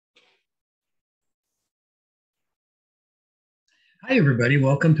Hi, everybody.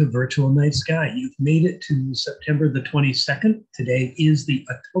 Welcome to Virtual Night Sky. You've made it to September the 22nd. Today is the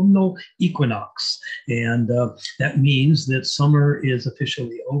autumnal equinox, and that means that summer is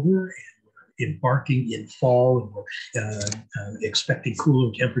officially over and we're embarking in fall, and we're expecting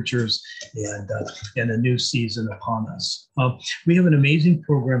cooler temperatures and a new season upon us. We have an amazing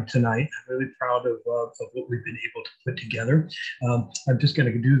program tonight. I'm really proud of what we've been able to put together. I'm just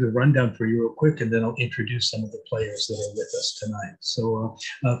going to do the rundown for you real quick, and then I'll introduce some of the players that are with us tonight. So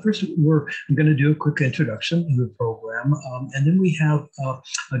first, I'm going to do a quick introduction to the program, and then we have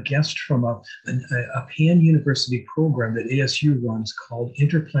a guest from a Pan University program that ASU runs called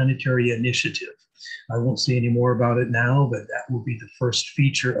Interplanetary Initiative. I won't say any more about it now, but that will be the first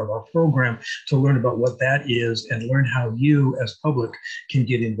feature of our program to learn about what that is and learn how you as public can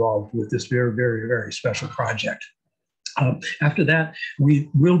get involved with this very, very, very special project. After that, we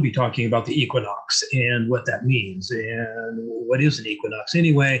will be talking about the equinox and what that means and what is an equinox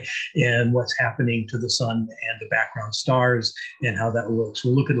anyway, and what's happening to the sun and the background stars and how that looks.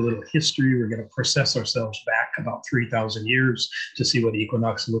 We'll look at a little history. We're going to process ourselves back about 3,000 years to see what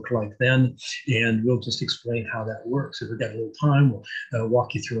equinox looked like then, and we'll just explain how that works. If we've got a little time, we'll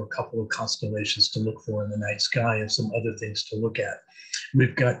walk you through a couple of constellations to look for in the night sky and some other things to look at.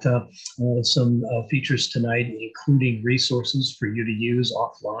 We've got some features tonight, including resources for you to use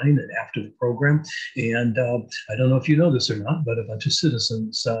offline and after the program. And I don't know if you know this or not, but a bunch of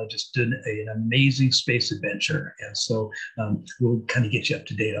citizens just did an amazing space adventure. And so we'll kind of get you up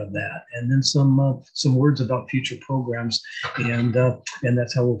to date on that. And then some words about future programs. And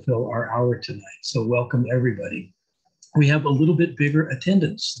that's how we'll fill our hour tonight. So welcome, everybody. We have a little bit bigger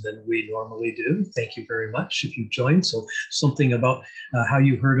attendance than we normally do. Thank you very much if you've joined. So something about how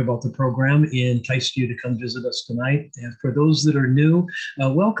you heard about the program enticed you to come visit us tonight. And for those that are new,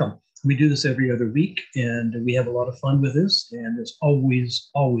 welcome. We do this every other week, and we have a lot of fun with this. And there's always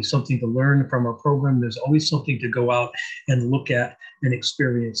something to learn from our program. There's always something to go out and look at and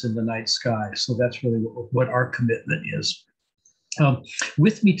experience in the night sky. So that's really what our commitment is.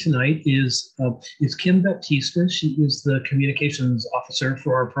 With me tonight is Kim Baptista. She is the communications officer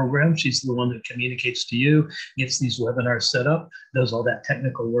for our program. She's the one that communicates to you, gets these webinars set up, does all that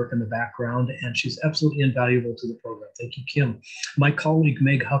technical work in the background, and she's absolutely invaluable to the program. Thank you, Kim. My colleague,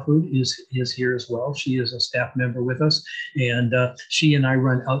 Meg Hufford, is here as well. She is a staff member with us, and she and I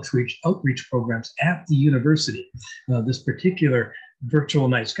run outreach programs at the university. This particular virtual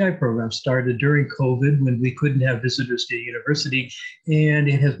night sky program started during COVID when we couldn't have visitors to the university, and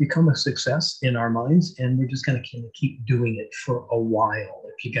it has become a success in our minds, and we're just going to keep doing it for a while,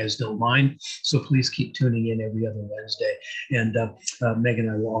 if you guys don't mind. So please keep tuning in every other Wednesday, and Meg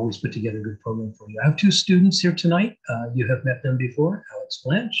and I will always put together a good program for you. I have two students here tonight. You have met them before, Alex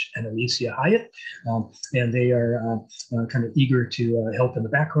Blanche and Alicia Hyatt, and they are kind of eager to help in the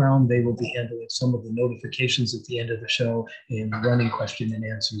background. They will be handling some of the notifications at the end of the show and running question and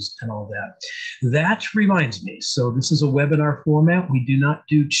answers and all that. That reminds me, so this is a webinar format. We do not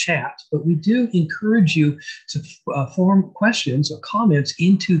do chat, but we do encourage you to form questions or comments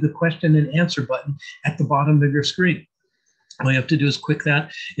into the question and answer button at the bottom of your screen. All you have to do is click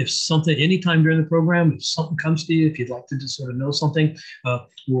that. If something, anytime during the program, if something comes to you, if you'd like to just sort of know something,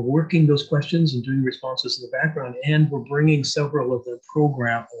 we're working those questions and doing responses in the background, and we're bringing several of the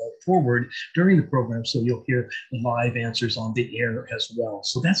program forward during the program, so you'll hear live answers on the air as well.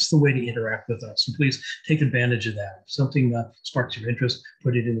 So that's the way to interact with us. So please take advantage of that. If something sparks your interest,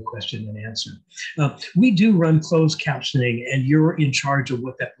 put it in the question and answer. We do run closed captioning, and you're in charge of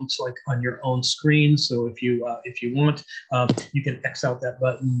what that looks like on your own screen. So if you want, you can X out that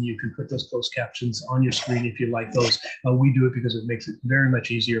button. You can put those closed captions on your screen if you like those. We do it because it makes it very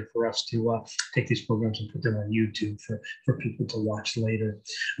much easier for us to take these programs and put them on YouTube for people to watch later.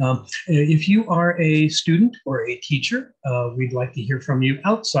 If you are a student or a teacher, we'd like to hear from you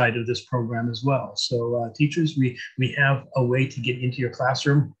outside of this program as well. So teachers, we have a way to get into your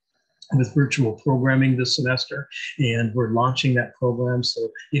classroom with virtual programming this semester, and we're launching that program. So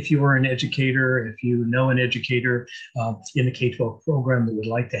if you are an educator, if you know an educator in the K-12 program that would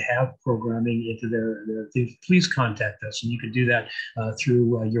like to have programming into their things, please contact us. And you can do that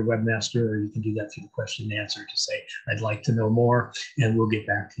through your webmaster, or you can do that through the question and answer to say, I'd like to know more, and we'll get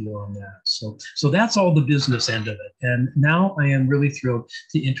back to you on that. So that's all the business end of it. And now I am really thrilled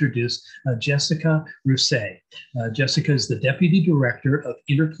to introduce Jessica Rousset. Jessica is the Deputy Director of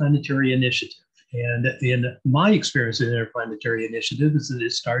Interplanetary Initiative. And in my experience in the Interplanetary Initiative is that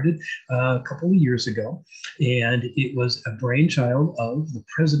it started a couple of years ago, and it was a brainchild of the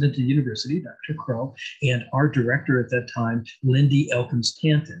president of the university, Dr. Crow, and our director at that time, Lindy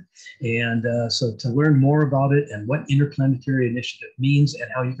Elkins-Tanton. And so to learn more about it and what Interplanetary Initiative means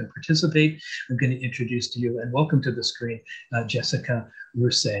and how you can participate, I'm going to introduce to you, and welcome to the screen, Jessica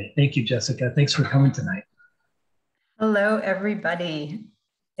Rousset. Thank you, Jessica. Thanks for coming tonight. Hello, everybody.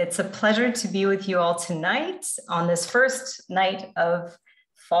 It's a pleasure to be with you all tonight on this first night of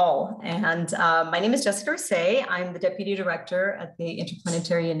fall. And my name is Jessica Rousset. I'm the Deputy Director at the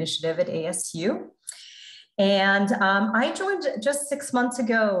Interplanetary Initiative at ASU. And I joined just 6 months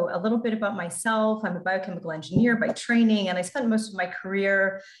ago. A little bit about myself. I'm a biochemical engineer by training, and I spent most of my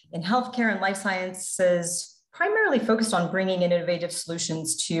career in healthcare and life sciences, primarily focused on bringing innovative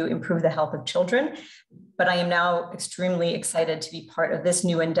solutions to improve the health of children. But I am now extremely excited to be part of this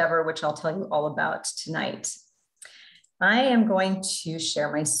new endeavor, which I'll tell you all about tonight. I am going to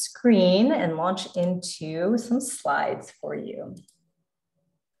share my screen and launch into some slides for you.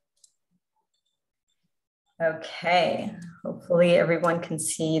 Okay, hopefully everyone can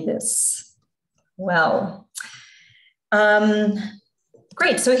see this well.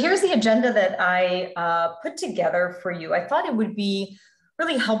 Great, so here's the agenda that I put together for you. I thought it would be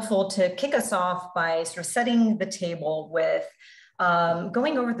really helpful to kick us off by sort of setting the table with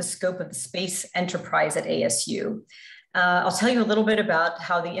going over the scope of the space enterprise at ASU. I'll tell you a little bit about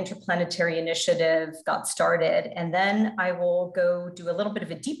how the Interplanetary Initiative got started, and then I will go do a little bit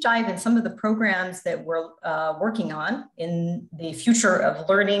of a deep dive in some of the programs that we're working on in the future of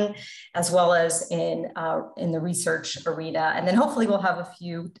learning, as well as in the research arena. And then hopefully we'll have a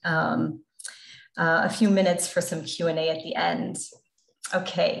few minutes for some Q&A at the end.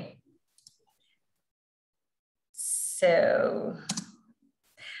 Okay. So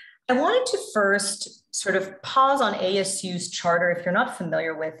I wanted to first sort of pause on ASU's charter if you're not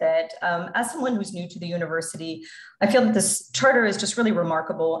familiar with it. As someone who's new to the university, I feel that this charter is just really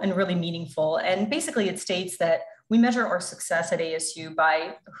remarkable and really meaningful. And basically it states that we measure our success at ASU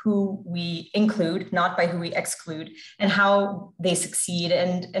by who we include, not by who we exclude, and how they succeed,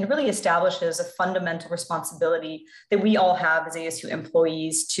 and really establishes a fundamental responsibility that we all have as ASU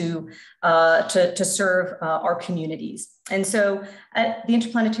employees to serve our communities. And so at the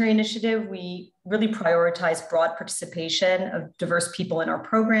Interplanetary Initiative, we really prioritize broad participation of diverse people in our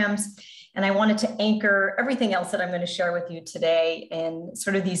programs. And I wanted to anchor everything else that I'm going to share with you today in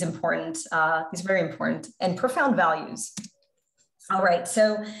sort of these very important and profound values. All right,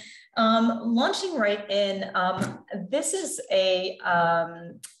 so launching right in, this is I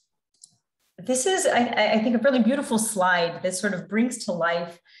think, a really beautiful slide that sort of brings to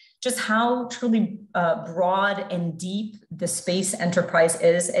life just how truly broad and deep the space enterprise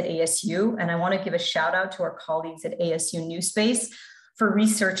is at ASU. And I want to give a shout out to our colleagues at ASU New Space for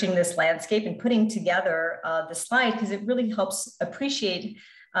researching this landscape and putting together the slide, because it really helps appreciate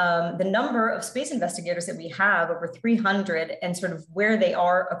the number of space investigators that we have, over 300, and sort of where they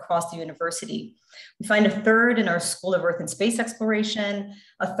are across the university. We find a third in our School of Earth and Space Exploration,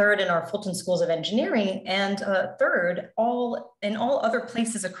 a third in our Fulton Schools of Engineering, and a third in all other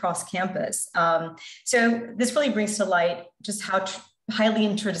places across campus. So this really brings to light just how highly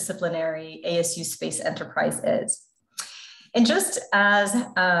interdisciplinary ASU space enterprise is. And just as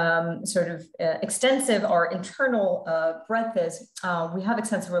extensive our internal breadth is, we have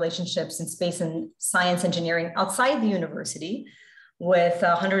extensive relationships in space and science engineering outside the university, with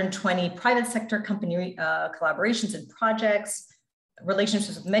 120 private sector company collaborations and projects,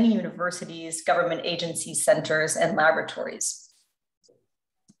 relationships with many universities, government agencies, centers, and laboratories.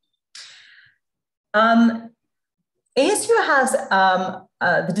 ASU has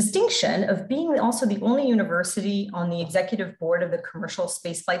the distinction of being also the only university on the executive board of the Commercial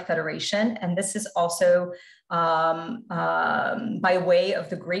Spaceflight Federation. And this is also by way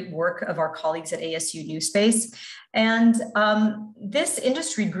of the great work of our colleagues at ASU New Space. And this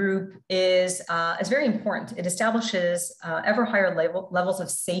industry group is very important. It establishes ever higher levels of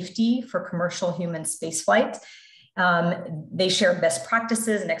safety for commercial human spaceflight. They share best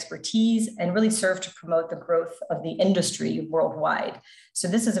practices and expertise and really serve to promote the growth of the industry worldwide. So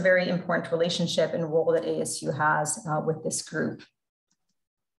this is a very important relationship and role that ASU has with this group.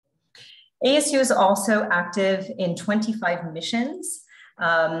 ASU is also active in 25 missions.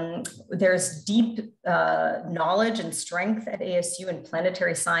 There's deep knowledge and strength at ASU in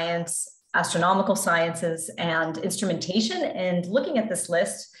planetary science, astronomical sciences, and instrumentation. And looking at this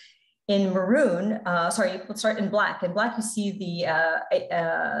list, in maroon, let's start in black. In black, you see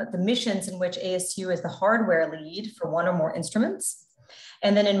the missions in which ASU is the hardware lead for one or more instruments.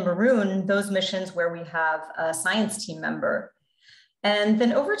 And then in maroon, those missions where we have a science team member. And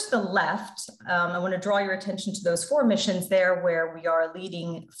then over to the left, I want to draw your attention to those 4 missions there where we are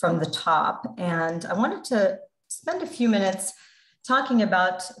leading from the top. And I wanted to spend a few minutes talking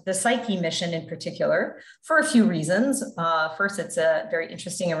about the Psyche mission in particular for a few reasons. First, it's a very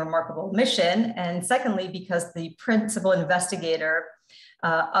interesting and remarkable mission. And secondly, because the principal investigator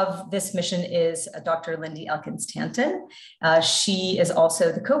of this mission is Dr. Lindy Elkins-Tanton. She is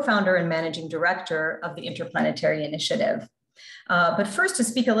also the co-founder and managing director of the Interplanetary Initiative. But first, to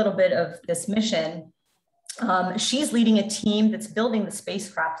speak a little bit of this mission, she's leading a team that's building the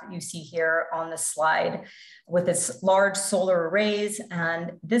spacecraft that you see here on this slide with its large solar arrays.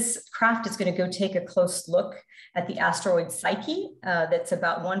 And this craft is going to go take a close look at the asteroid Psyche that's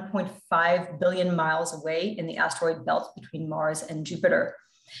about 1.5 billion miles away in the asteroid belt between Mars and Jupiter.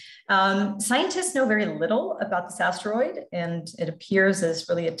 Scientists know very little about this asteroid, and it appears as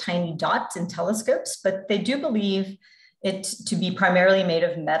really a tiny dot in telescopes, but they do believe it to be primarily made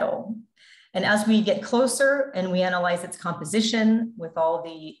of metal. And as we get closer and we analyze its composition with all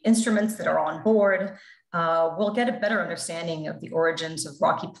the instruments that are on board, we'll get a better understanding of the origins of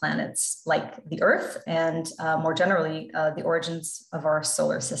rocky planets like the Earth and more generally, the origins of our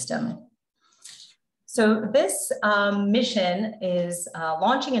solar system. So this mission is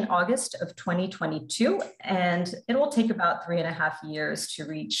launching in August of 2022, and it will take about 3.5 years to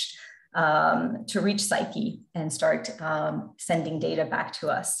reach Psyche and start sending data back to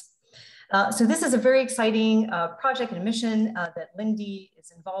us. So this is a very exciting project and mission that Lindy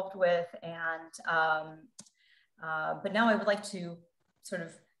is involved with. And, but now I would like to sort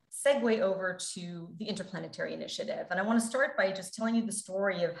of segue over to the Interplanetary Initiative. And I want to start by just telling you the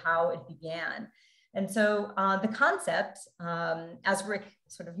story of how it began. And so the concept, as Rick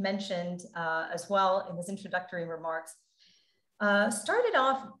sort of mentioned as well in his introductory remarks, started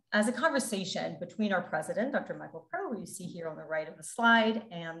off as a conversation between our president, Dr. Michael Crow, who you see here on the right of the slide,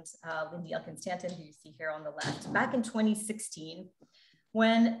 and Lindy Elkins-Tanton, who you see here on the left, back in 2016,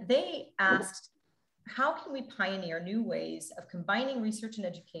 when they asked, how can we pioneer new ways of combining research and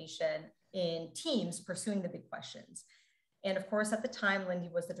education in teams pursuing the big questions? And of course, at the time, Lindy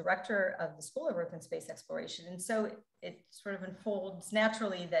was the director of the School of Earth and Space Exploration. And so it sort of unfolds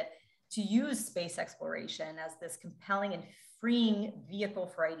naturally that to use space exploration as this compelling and freeing vehicle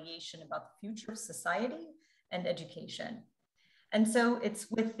for ideation about the future of society and education. And so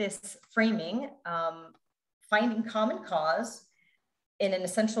it's with this framing, finding common cause in an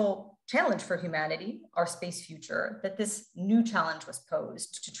essential challenge for humanity, our space future, that this new challenge was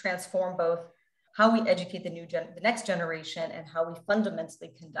posed to transform both how we educate the next generation and how we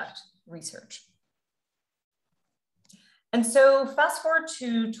fundamentally conduct research. And so fast forward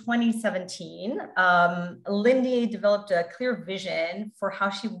to 2017, Lindy developed a clear vision for how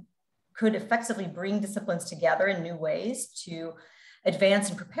she could effectively bring disciplines together in new ways to advance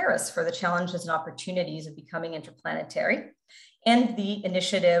and prepare us for the challenges and opportunities of becoming interplanetary. And the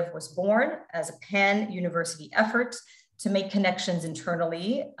initiative was born as a pan-university effort to make connections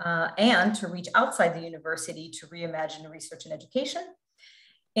internally and to reach outside the university to reimagine research and education.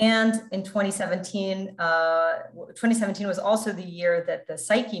 And in 2017, 2017 was also the year that the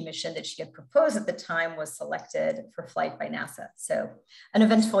Psyche mission that she had proposed at the time was selected for flight by NASA. So an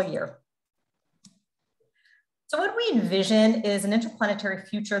eventful year. So what we envision is an interplanetary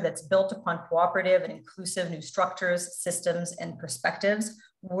future that's built upon cooperative and inclusive new structures, systems, and perspectives.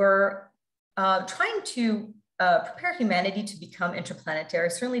 We're trying to prepare humanity to become interplanetary,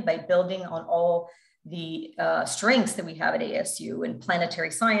 certainly by building on all the strengths that we have at ASU in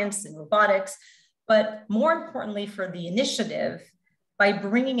planetary science and robotics, but more importantly for the initiative, by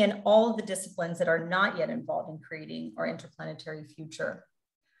bringing in all of the disciplines that are not yet involved in creating our interplanetary future.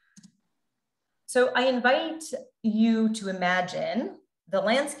 So I invite you to imagine the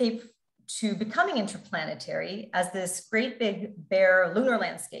landscape to becoming interplanetary as this great big bare lunar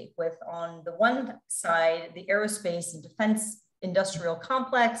landscape with, on the one side, the aerospace and defense industrial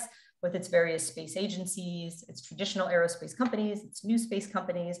complex with its various space agencies, its traditional aerospace companies, its new space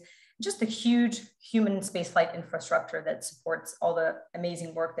companies, just the huge human spaceflight infrastructure that supports all the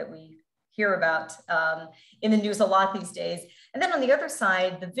amazing work that we hear about in the news a lot these days. And then on the other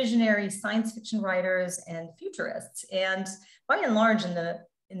side, the visionary science fiction writers and futurists. And by and large, in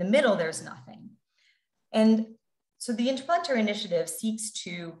the middle, there's nothing. And so the Interplanetary Initiative seeks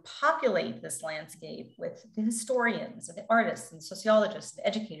to populate this landscape with the historians and the artists and sociologists, and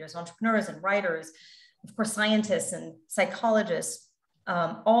educators, entrepreneurs and writers, of course, scientists and psychologists,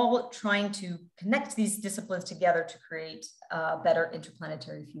 all trying to connect these disciplines together to create a better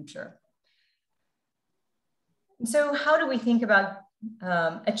interplanetary future. And so how do we think about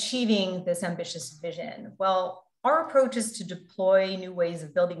achieving this ambitious vision? Well, our approach is to deploy new ways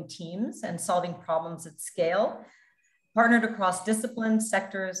of building teams and solving problems at scale, partnered across disciplines,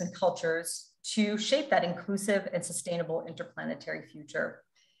 sectors, and cultures to shape that inclusive and sustainable interplanetary future.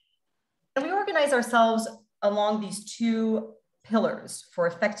 And we organize ourselves along these two pillars for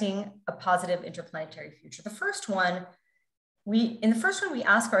affecting a positive interplanetary future. In the first one, we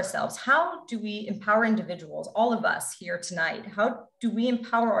ask ourselves, how do we empower individuals, all of us here tonight? How do we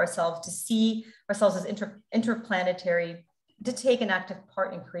empower ourselves to see ourselves as interplanetary, to take an active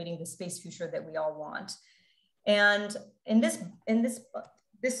part in creating the space future that we all want? And in this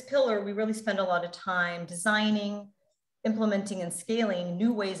pillar, we really spend a lot of time designing, implementing, and scaling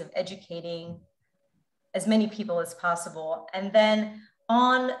new ways of educating as many people as possible. And then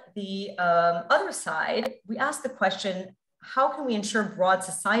on the other side, we ask the question, how can we ensure broad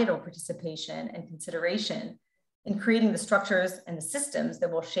societal participation and consideration in creating the structures and the systems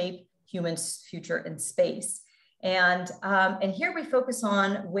that will shape humans' future in space? And here we focus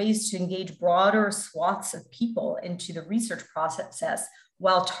on ways to engage broader swaths of people into the research process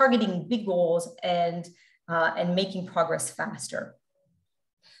while targeting big goals and making progress faster.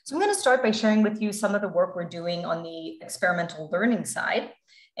 So I'm going to start by sharing with you some of the work we're doing on the experimental learning side.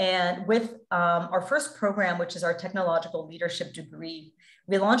 And with our first program, which is our technological leadership degree,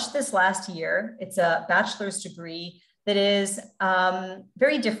 we launched this last year. It's a bachelor's degree that is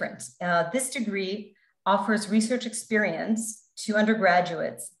very different. This degree offers research experience to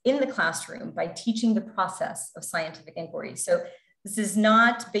undergraduates in the classroom by teaching the process of scientific inquiry. So this is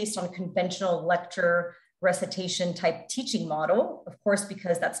not based on conventional lecture recitation type teaching model, of course,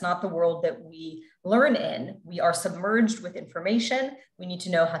 because that's not the world that we learn in. We are submerged with information. We need to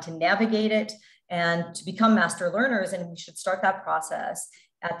know how to navigate it and to become master learners, and we should start that process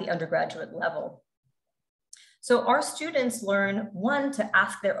at the undergraduate level. So our students learn, one, to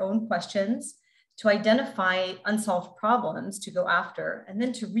ask their own questions, to identify unsolved problems to go after, and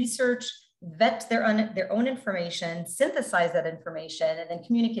then to research, vet their own information, synthesize that information, and then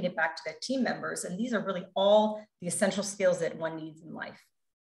communicate it back to their team members. And these are really all the essential skills that one needs in life.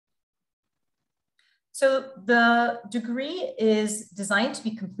 So the degree is designed to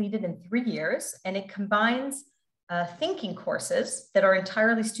be completed in 3 years, and it combines thinking courses that are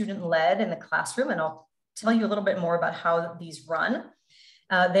entirely student-led in the classroom, and I'll tell you a little bit more about how these run.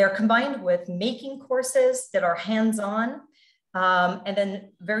 They are combined with making courses that are hands-on, and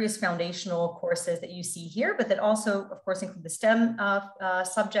then various foundational courses that you see here, but that also, of course, include the STEM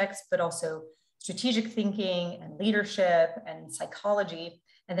subjects, but also strategic thinking and leadership and psychology.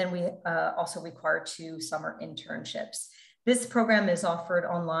 And then we also require 2 summer internships. This program is offered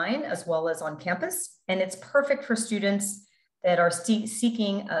online as well as on campus, and it's perfect for students that are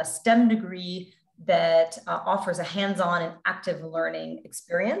seeking a STEM degree that offers a hands-on and active learning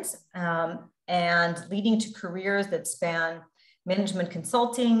experience and leading to careers that span management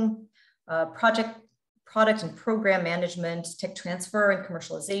consulting, product and program management, tech transfer and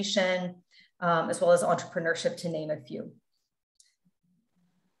commercialization, as well as entrepreneurship, to name a few.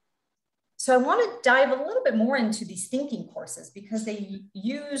 So I want to dive a little bit more into these thinking courses because they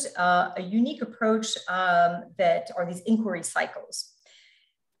use a unique approach that are these inquiry cycles.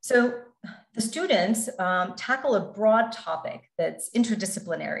 So the students tackle a broad topic that's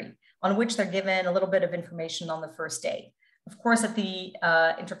interdisciplinary, on which they're given a little bit of information on the first day. Of course, at the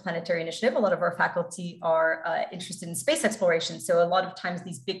Interplanetary Initiative, a lot of our faculty are interested in space exploration. So a lot of times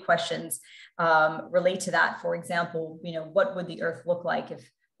these big questions relate to that. For example, what would the Earth look like if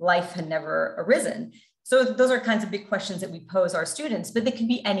life had never arisen? So those are kinds of big questions that we pose our students, but they can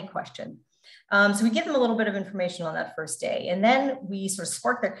be any question. So we give them a little bit of information on that first day. And then we sort of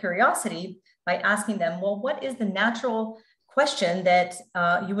spark their curiosity by asking them, well, what is the natural question that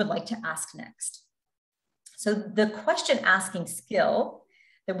you would like to ask next? So the question asking skill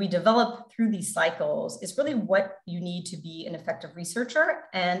that we develop through these cycles is really what you need to be an effective researcher.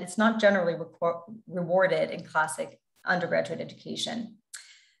 And it's not generally rewarded in classic undergraduate education.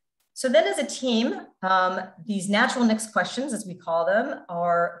 So then as a team, these natural next questions, as we call them,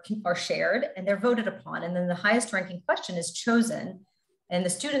 are shared and they're voted upon. And then the highest ranking question is chosen. And the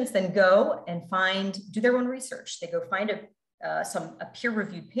students then go and do their own research. They go find a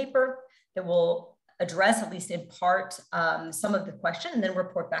peer-reviewed paper that will address, at least in part, some of the question and then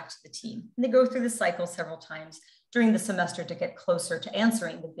report back to the team. And they go through the cycle several times during the semester to get closer to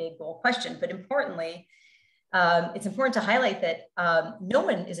answering the big goal question. But importantly, it's important to highlight that no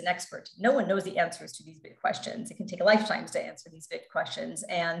one is an expert. No one knows the answers to these big questions. It can take lifetimes to answer these big questions.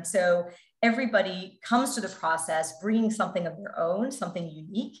 And so everybody comes to the process bringing something of their own, something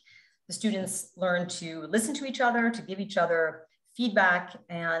unique. The students learn to listen to each other, to give each other feedback,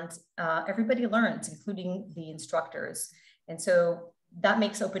 and everybody learns, including the instructors. And so that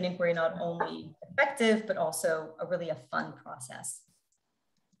makes open inquiry not only effective, but also really a fun process.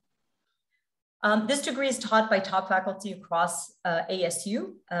 This degree is taught by top faculty across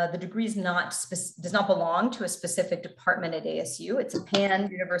ASU. The degree does not belong to a specific department at ASU. It's a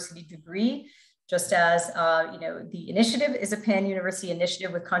pan-university degree, just as the initiative is a pan-university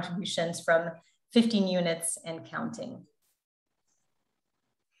initiative with contributions from 15 units and counting.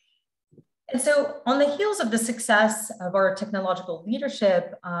 And so on the heels of the success of our technological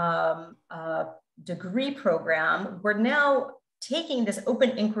leadership degree program, we're now taking this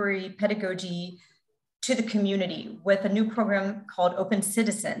open inquiry pedagogy to the community with a new program called Open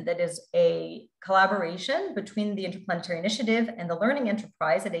Citizen that is a collaboration between the Interplanetary Initiative and the Learning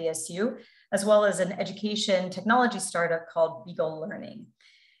Enterprise at ASU, as well as an education technology startup called Beagle Learning.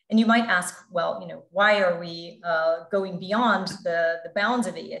 And you might ask, well, why are we going beyond the bounds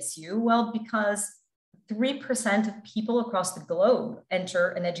of ASU? Well, because 3% of people across the globe enter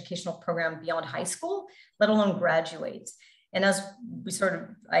an educational program beyond high school, let alone graduate. And as we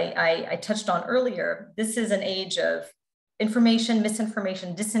I touched on earlier, this is an age of information,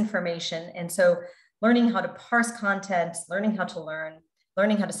 misinformation, disinformation. And so learning how to parse content, learning how to learn,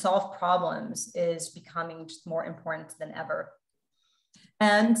 learning how to solve problems is becoming just more important than ever.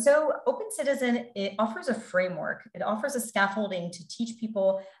 And so Open Citizen, it offers a framework. It offers a scaffolding to teach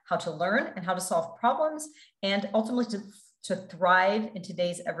people how to learn and how to solve problems, and ultimately to thrive in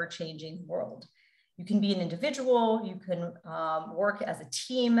today's ever-changing world. You can be an individual, you can work as a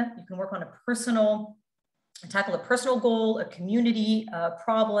team, you can work on tackle a personal goal, a community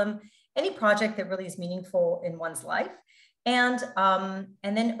problem, any project that really is meaningful in one's life, and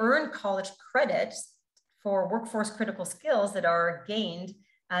then earn college credits for workforce critical skills that are gained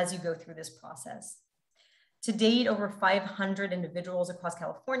as you go through this process. To date, over 500 individuals across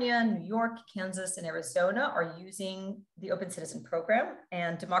California, New York, Kansas, and Arizona are using the Open Citizen program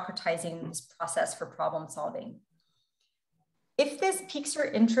and democratizing this process for problem solving. If this piques your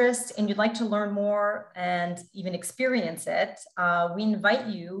interest and you'd like to learn more and even experience it, we invite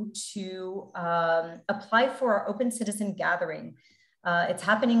you to apply for our Open Citizen Gathering. It's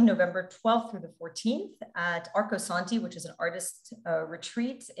happening November 12th through the 14th at Arco Santi, which is an artist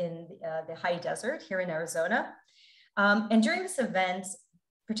retreat in the high desert here in Arizona. And during this event,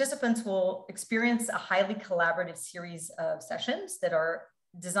 participants will experience a highly collaborative series of sessions that are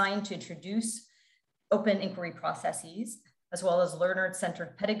designed to introduce open inquiry processes, as well as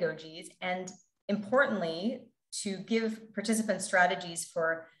learner-centered pedagogies, and importantly, to give participants strategies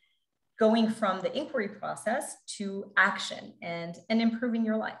for going from the inquiry process to action and improving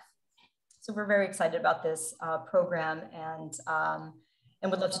your life. So we're very excited about this program and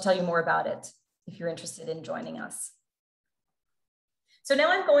would love to tell you more about it if you're interested in joining us. So now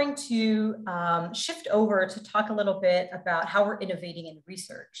I'm going to shift over to talk a little bit about how we're innovating in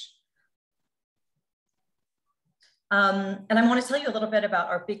research. And I want to tell you a little bit about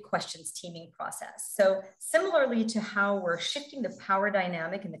our big questions teaming process. So similarly to how we're shifting the power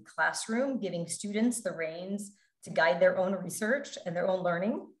dynamic in the classroom, giving students the reins to guide their own research and their own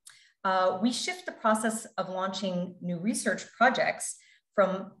learning, we shift the process of launching new research projects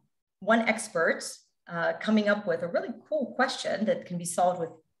from one expert coming up with a really cool question that can be solved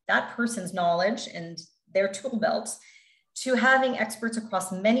with that person's knowledge and their tool belts, to having experts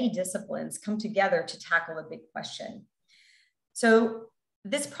across many disciplines come together to tackle a big question. So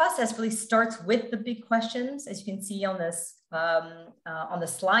this process really starts with the big questions, as you can see on this on the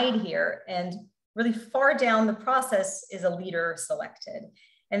slide here, and really far down the process is a leader selected.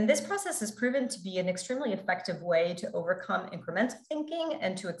 And this process has proven to be an extremely effective way to overcome incremental thinking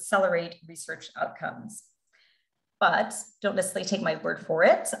and to accelerate research outcomes. But don't necessarily take my word for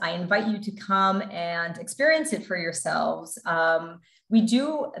it. I invite you to come and experience it for yourselves. We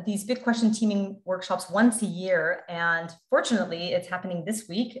do these big question teaming workshops once a year, and fortunately, it's happening this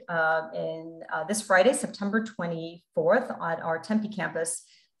week this Friday, September 24th at our Tempe campus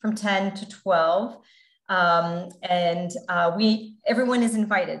from 10 to 12. Everyone is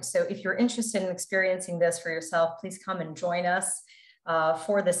invited. So if you're interested in experiencing this for yourself, please come and join us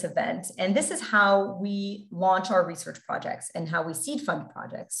for this event. And this is how we launch our research projects and how we seed fund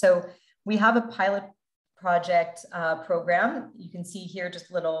projects. So we have a pilot project program. You can see here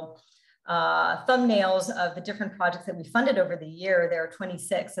just little thumbnails of the different projects that we funded over the year. There are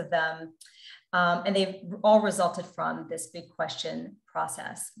 26 of them, and they've all resulted from this big question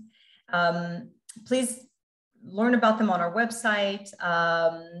process. Please learn about them on our website,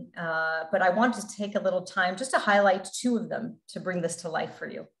 but I want to take a little time just to highlight two of them to bring this to life for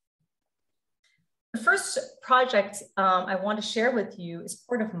you. The first project I want to share with you is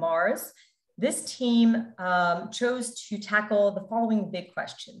Port of Mars. This team chose to tackle the following big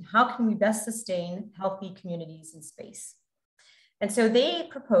question: how can we best sustain healthy communities in space? And so they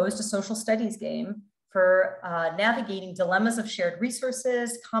proposed a social studies game for navigating dilemmas of shared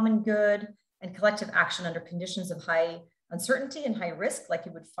resources, common good, and collective action under conditions of high uncertainty and high risk, like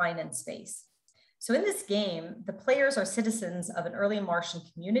you would find in space. So in this game, the players are citizens of an early Martian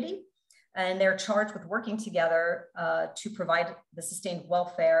community, and they're charged with working together to provide the sustained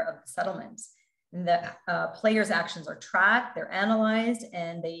welfare of the settlements. And the players' actions are tracked, they're analyzed,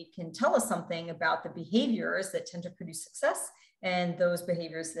 and they can tell us something about the behaviors that tend to produce success and those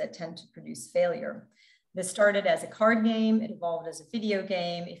behaviors that tend to produce failure. This started as a card game, it evolved as a video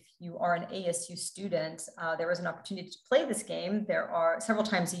game. If you are an ASU student, there is an opportunity to play this game. There are several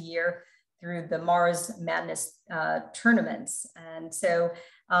times a year through the Mars Madness tournaments. And so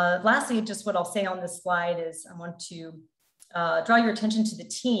lastly, just what I'll say on this slide is I want to draw your attention to the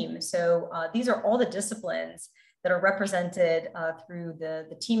team. So these are all the disciplines that are represented through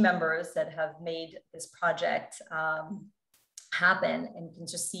the team members that have made this project happen, and you can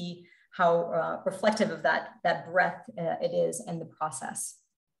just see how reflective of that breadth it is in the process.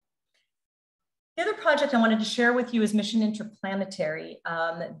 The other project I wanted to share with you is Mission Interplanetary.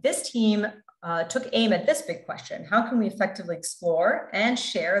 This team took aim at this big question: how can we effectively explore and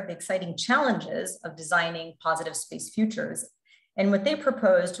share the exciting challenges of designing positive space futures? And what they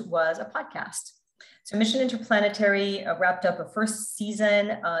proposed was a podcast. So Mission Interplanetary wrapped up a first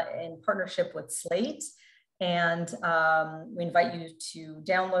season in partnership with Slate. And we invite you to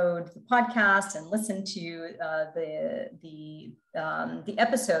download the podcast and listen to the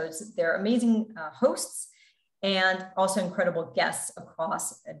episodes. They're amazing hosts and also incredible guests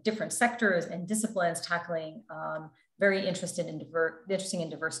across different sectors and disciplines, tackling very interesting and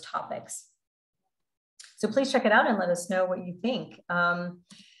diverse topics. So please check it out and let us know what you think.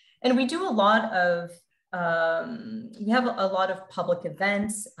 And we do a lot of, we have a lot of public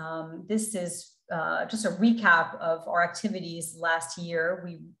events. This is just a recap of our activities last year.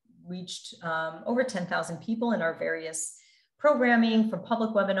 We reached over 10,000 people in our various programming, from public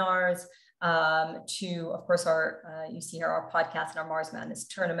webinars to, of course, our, you see here, our podcast and our Mars Madness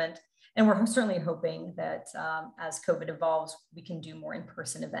tournament. And we're certainly hoping that as COVID evolves, we can do more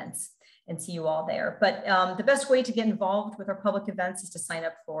in-person events and see you all there. But the best way to get involved with our public events is to sign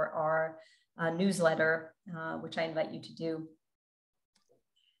up for our newsletter, which I invite you to do.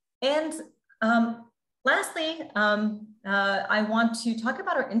 And lastly, I want to talk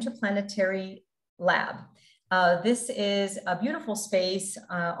about our interplanetary lab. This is a beautiful space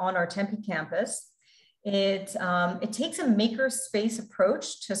on our Tempe campus. It takes a maker-space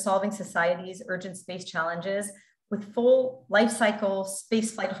approach to solving society's urgent space challenges with full life cycle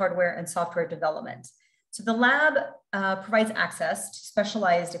spaceflight hardware and software development. So the lab provides access to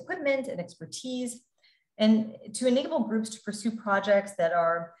specialized equipment and expertise, and to enable groups to pursue projects that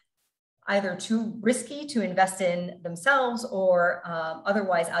are either too risky to invest in themselves or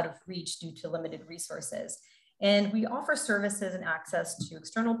otherwise out of reach due to limited resources. And we offer services and access to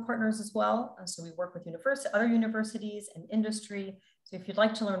external partners as well. So we work with other universities and industry. So if you'd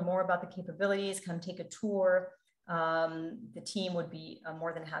like to learn more about the capabilities, come take a tour. The team would be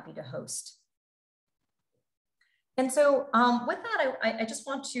more than happy to host. And so with that, I just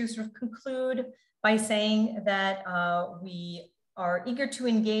want to sort of conclude by saying that we are eager to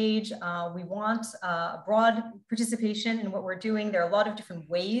engage. We want broad participation in what we're doing. There are a lot of different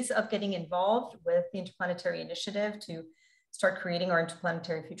ways of getting involved with the Interplanetary Initiative to start creating our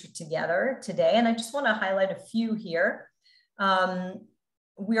interplanetary future together today. And I just want to highlight a few here.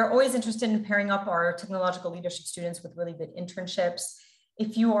 We are always interested in pairing up our technological leadership students with really good internships.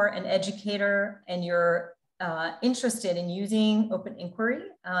 If you are an educator and you're interested in using open inquiry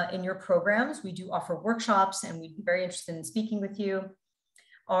in your programs, we do offer workshops, and we'd be very interested in speaking with you.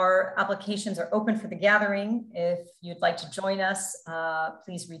 Our applications are open for the gathering. If you'd like to join us,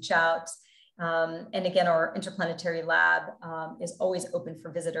 please reach out. And again, our interplanetary lab is always open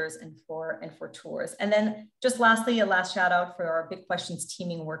for visitors and for tours. And then just lastly, a last shout out for our Big Questions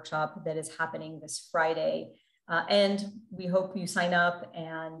teaming workshop that is happening this Friday. And we hope you sign up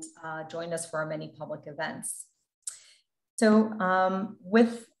and join us for our many public events. So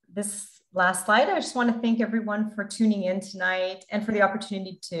with this last slide, I just want to thank everyone for tuning in tonight and for the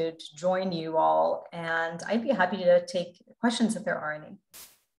opportunity to join you all. And I'd be happy to take questions if there are any.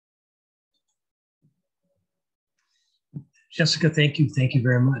 Jessica, thank you. Thank you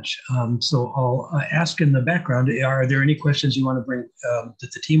very much. So I'll ask in the background, are there any questions you want to bring,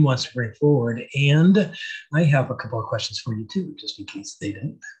 that the team wants to bring forward? And I have a couple of questions for you too, just in case they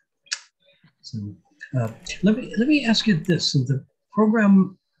don't. So let me ask you this: so the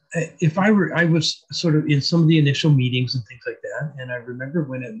program, if I was sort of in some of the initial meetings and things like that, and I remember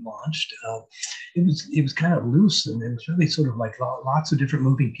when it launched, it was kind of loose, and it was really sort of like lots of different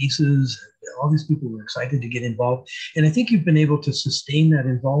moving pieces. All these people were excited to get involved, and I think you've been able to sustain that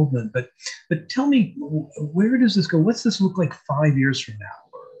involvement. But tell me, where does this go? What's this look like 5 years from now,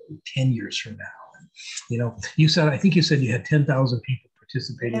 or 10 years from now? I think you said you had 10,000 people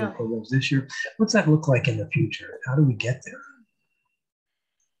participating in programs this year. What's that look like in the future? How do we get there?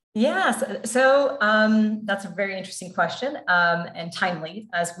 Yes, so that's a very interesting question and timely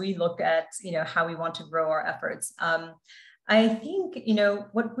as we look at how we want to grow our efforts. I think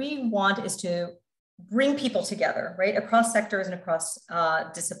what we want is to bring people together, right, across sectors and across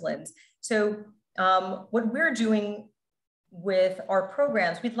disciplines. So what we're doing with our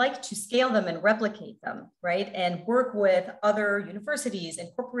programs, we'd like to scale them and replicate them, right? And work with other universities and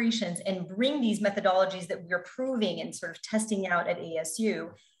corporations and bring these methodologies that we're proving and sort of testing out at ASU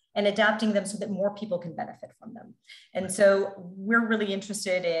and adapting them so that more people can benefit from them. And so we're really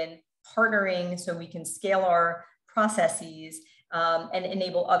interested in partnering so we can scale our processes and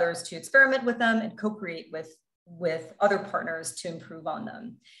enable others to experiment with them and co-create with other partners to improve on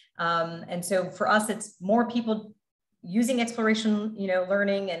them. And so for us, it's more people using exploration,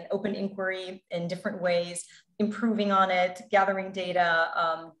 learning and open inquiry in different ways, improving on it, gathering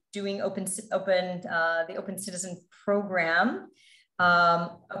data, doing the Open Citizen program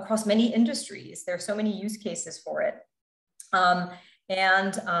across many industries. There are so many use cases for it.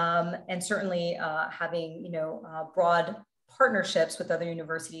 And certainly having, broad partnerships with other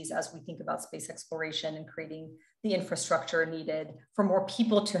universities as we think about space exploration and creating the infrastructure needed for more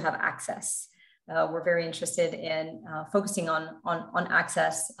people to have access. We're very interested in focusing on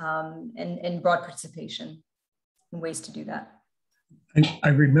access and broad participation and ways to do that. I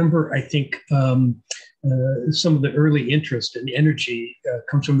remember, I think some of the early interest and energy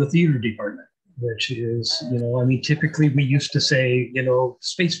comes from the theater department, which is, typically we used to say,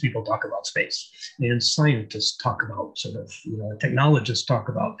 space people talk about space and scientists talk about technologists talk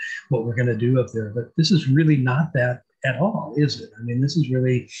about what we're going to do up there. But this is really not that at all, is it? I mean, this is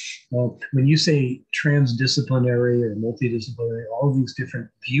really, when you say transdisciplinary or multidisciplinary, all of these different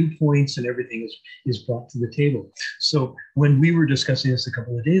viewpoints and everything is brought to the table. So when we were discussing this a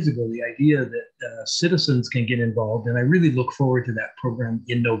couple of days ago, the idea that citizens can get involved, and I really look forward to that program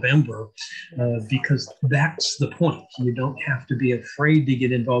in November, because that's the point. You don't have to be afraid to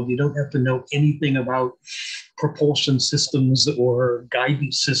get involved. You don't have to know anything about propulsion systems or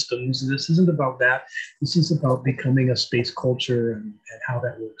guidance systems. This isn't about that. This is about becoming a space culture and how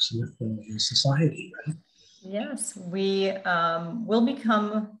that works in society, right? Yes, we will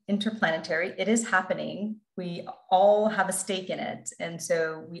become interplanetary. It is happening. We all have a stake in it. And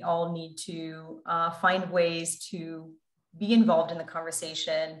so we all need to find ways to be involved in the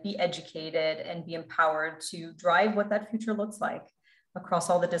conversation, be educated, and be empowered to drive what that future looks like across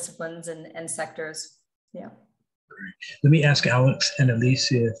all the disciplines and sectors. Yeah. Great. Let me ask Alex and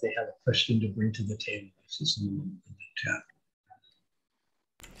Alicia if they have a question to bring to the table. This is in the chat.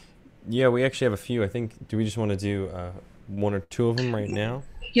 Yeah, we actually have a few. I think, do we just want to do one or two of them right now?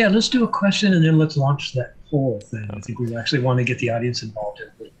 Yeah, let's do a question and then let's launch that poll thing. Okay. I think we actually want to get the audience involved in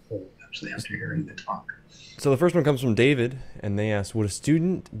the poll actually after hearing the talk. So the first one comes from David, and they asked, would a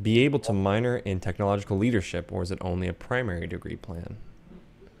student be able to minor in technological leadership, or is it only a primary degree plan?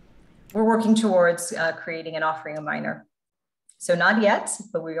 We're working towards creating and offering a minor. So not yet,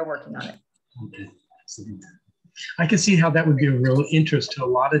 but we are working on it. Okay. I can see how that would be a real interest to a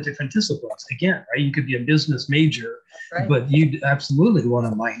lot of different disciplines. Again, right? You could be a business major, right, but you'd absolutely want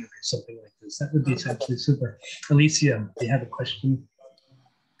to minor in something like this. That would be absolutely super. Alicia, do you have a question?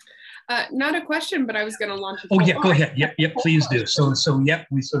 Not a question, but I was going to launch a poll. Oh yeah, go ahead. Yep, please do. So yep,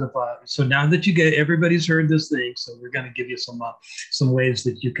 we sort of so now that everybody's heard this thing, so we're going to give you some ways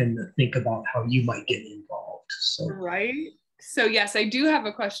that you can think about how you might get involved. So right. So yes, I do have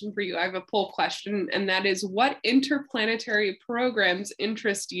a question for you. I have a poll question, and that is, what interplanetary programs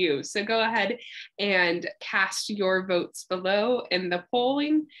interest you? So go ahead and cast your votes below in the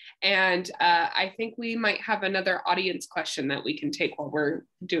polling. And I think we might have another audience question that we can take while we're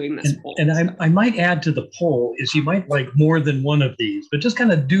doing this poll. And I might add to the poll is you might like more than one of these, but just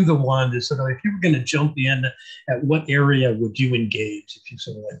kind of do the one that sort of, if you were going to jump in, at what area would you engage if you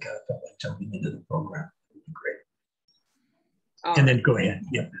sort of like felt like jumping into the program? That would be great. And then go ahead.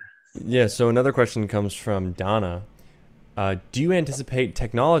 Yep. Yeah, so another question comes from Donna. Do you anticipate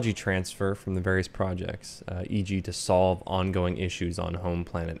technology transfer from the various projects, e.g. to solve ongoing issues on home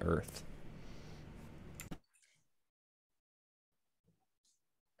planet Earth?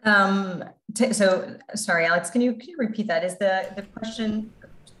 So sorry, Alex, can you repeat that? Is the question,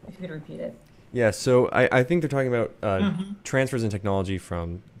 if you could repeat it? Yeah, so I think they're talking about Mm-hmm. transfers in technology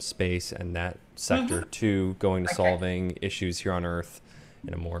from space and that sector Mm-hmm. to going to Okay. solving issues here on Earth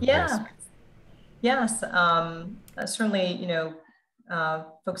in a more, I guess. Yeah. Yes. Certainly,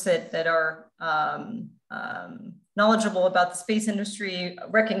 folks that are knowledgeable about the space industry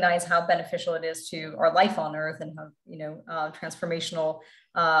recognize how beneficial it is to our life on Earth and how, transformational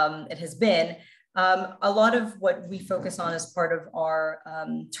it has been. A lot of what we focus on as part of our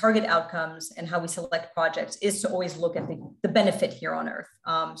target outcomes and how we select projects is to always look at the benefit here on Earth.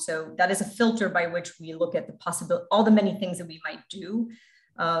 So that is a filter by which we look at the possibility, all the many things that we might do.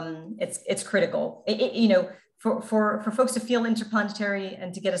 It's critical. For folks to feel interplanetary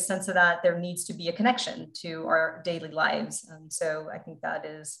and to get a sense of that, there needs to be a connection to our daily lives. And so I think that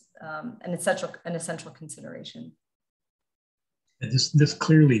is an essential consideration. This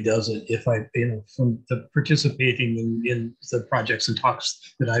clearly does it. If I, from the participating in the projects and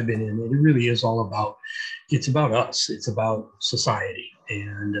talks that I've been in, it really is all about, it's about us. It's about society.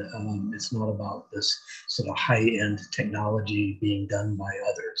 And it's not about this sort of high-end technology being done by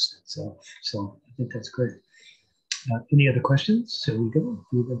others. So I think that's great. Any other questions? So we go.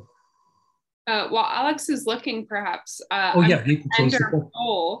 While Alex is looking, perhaps you can close the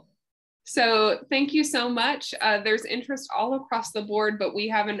poll. So thank you so much. There's interest all across the board, but we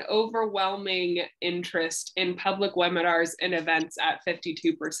have an overwhelming interest in public webinars and events at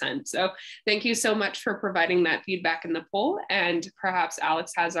 52%. So thank you so much for providing that feedback in the poll. And perhaps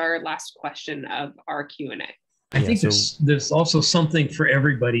Alex has our last question of our Q&A. I think there's also something for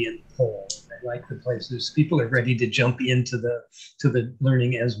everybody in the poll. I like the places people are ready to jump into the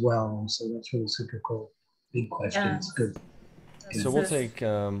learning as well. And so that's really super cool. Big questions. Good. So we'll take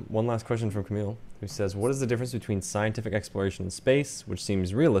one last question from Camille, who says, what is the difference between scientific exploration in space, which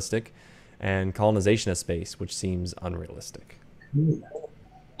seems realistic, and colonization of space, which seems unrealistic?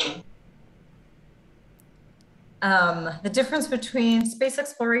 The difference between space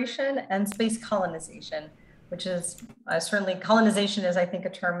exploration and space colonization, which is certainly colonization is, I think, a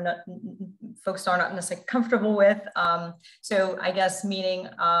term that folks are not necessarily comfortable with. So I guess meaning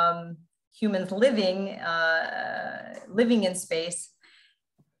humans living in space.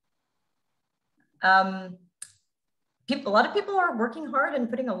 A lot of people are working hard and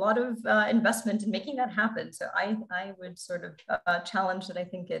putting a lot of investment in making that happen. So I would sort of challenge that. I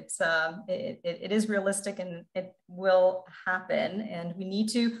think it is realistic and it will happen. And we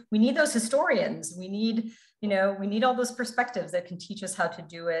need those historians. We need all those perspectives that can teach us how to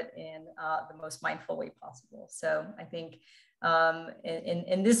do it in the most mindful way possible. So I think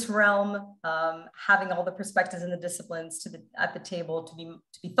in this realm, having all the perspectives and the disciplines at the table to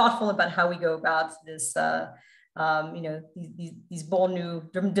be thoughtful about how we go about this, these bold new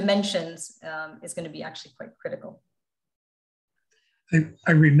dimensions is going to be actually quite critical.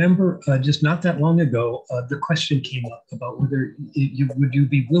 I remember just not that long ago, the question came up about whether would you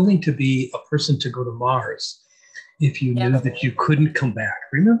be willing to be a person to go to Mars if you knew that you couldn't come back.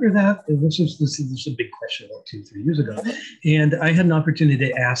 Remember that? This is a big question about 2-3 years ago. And I had an opportunity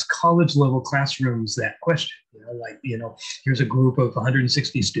to ask college level classrooms that question. Here's a group of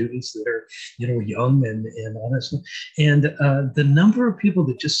 160 students that are, young and all that stuff. And the number of people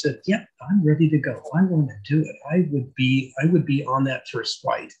that just said, yeah, I'm ready to go. I want to do it. I would be on that first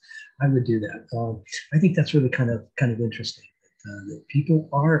flight. I would do that. I think that's really kind of interesting. That people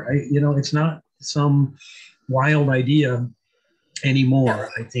are, it's not some wild idea anymore.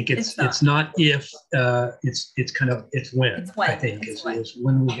 I think it's not if, it's when. It's when. I think is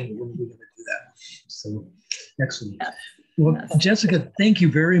when we're going to do that. So excellent. Yeah. Well, Jessica, thank you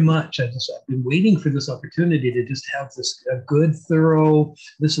very much. I've been waiting for this opportunity to just have this good, thorough.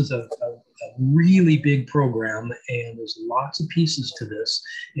 This is a really big program, and there's lots of pieces to this,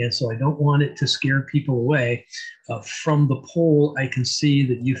 and so I don't want it to scare people away. From the poll, I can see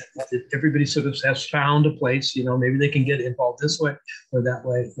that everybody sort of has found a place. Maybe they can get involved this way or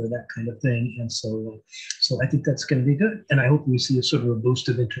that kind of thing, and so I think that's going to be good. And I hope we see a sort of a boost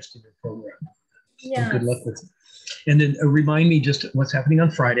of interest in the program. Yeah. Good luck with it. And then remind me just what's happening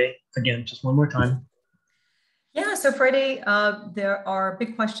on Friday. Again, just one more time. Yeah, so Friday, there are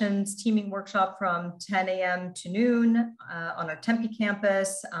big questions teaming workshop from 10 a.m. to noon on our Tempe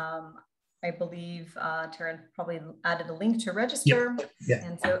campus. I believe Taryn probably added a link to register. Yeah.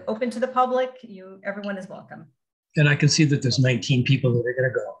 And so open to the public, everyone is welcome. And I can see that there's 19 people that are going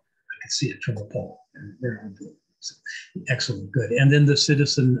to go. I can see it from the poll. And they're on board. So, excellent, good. And then the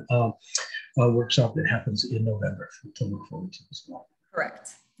citizen workshop that happens in November to look forward to as well.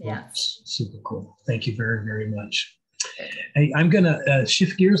 Correct. Yeah. Super cool. Thank you very, very much. Hey, I'm going to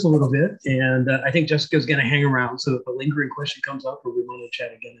shift gears a little bit, and I think Jessica's going to hang around. So if a lingering question comes up, or we want to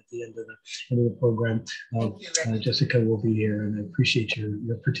chat again at the end of the program, Thank you, Rick. Jessica will be here, and I appreciate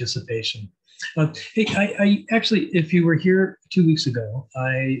your participation. Hey, I actually, if you were here 2 weeks ago,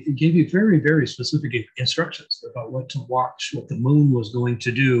 I gave you very, very specific instructions about what to watch, what the moon was going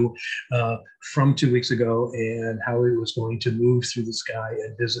to do from 2 weeks ago, and how it was going to move through the sky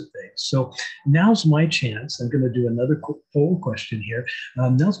and visit things. So now's my chance. I'm going to do another poll question here.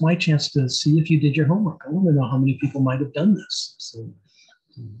 Now's my chance to see if you did your homework. I want to know how many people might have done this. So.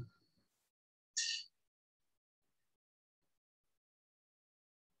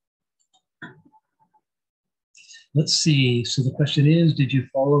 Let's see. So the question is, did you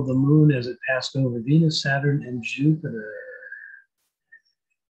follow the moon as it passed over Venus, Saturn, and Jupiter?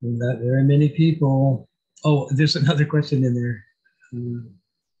 Not very many people. Oh, there's another question in there.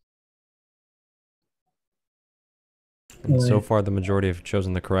 And so far, the majority have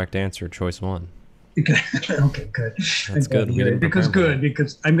chosen the correct answer, choice 1. Okay, good. That's good.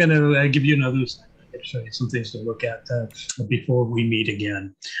 Because I'm going to give you another assignment. Show you some things to look at before we meet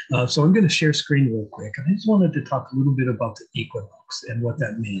again. So I'm going to share screen real quick. And I just wanted to talk a little bit about the equinox and what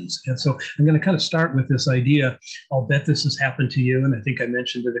that means. And so I'm going to kind of start with this idea. I'll bet this has happened to you, and I think I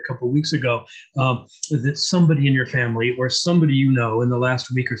mentioned it a couple of weeks ago, that somebody in your family or somebody you know in the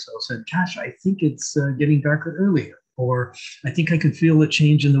last week or so said, gosh, I think it's getting darker earlier. Or I think I could feel a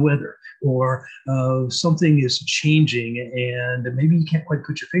change in the weather, or something is changing and maybe you can't quite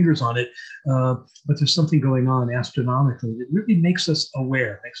put your fingers on it, but there's something going on astronomically that really makes us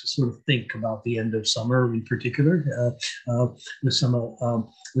aware, makes us sort of think about the end of summer in particular, with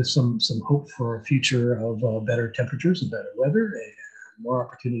some hope for a future of better temperatures and better weather and more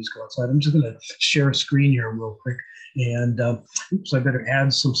opportunities to go outside. I'm just going to share a screen here real quick. And oops, I better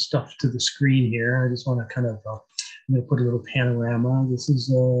add some stuff to the screen here. I just want to kind of I'm going to put a little panorama. This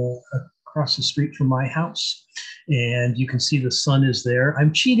is across the street from my house, and you can see the sun is there.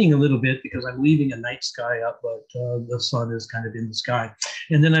 I'm cheating a little bit because I'm leaving a night sky up, but the sun is kind of in the sky.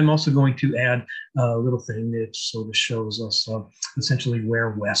 And then I'm also going to add a little thing that sort of shows us essentially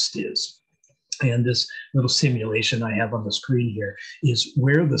where west is. And this little simulation I have on the screen here is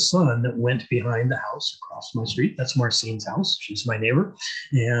where the sun went behind the house across my street. That's Marcine's house. She's my neighbor.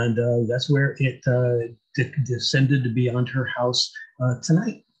 And that's where it descended beyond her house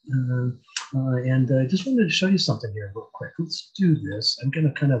tonight. And I just wanted to show you something here real quick. Let's do this. I'm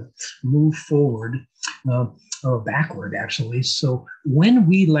going to kind of move forward or backward, actually. So when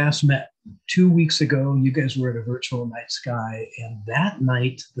we last met 2 weeks ago, you guys were at a virtual night sky, and that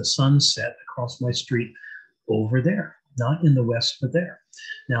night the sun set across my street over there, not in the west, but there.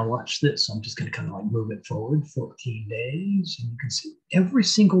 Now watch this. I'm just going to kind of like move it forward 14 days, and you can see every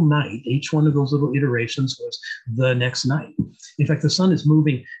single night, each one of those little iterations was the next night. In fact, the sun is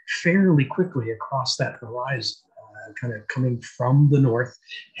moving fairly quickly across that horizon, kind of coming from the north,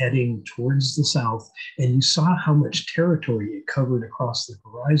 heading towards the south. And you saw how much territory it covered across the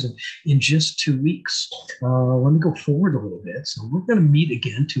horizon in just 2 weeks. Let me go forward a little bit. So we're going to meet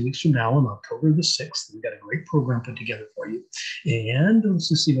again 2 weeks from now on October the 6th. We've got a great program put together for you. And let's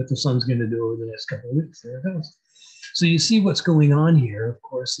just see what the sun's going to do over the next couple of weeks. There it goes. So you see what's going on here, of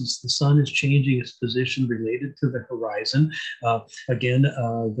course, is the sun is changing its position related to the horizon. Again,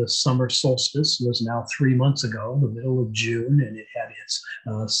 the summer solstice was now 3 months ago, the middle of June, and it had its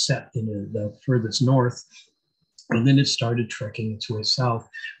set in the furthest north. And then it started trekking its way south,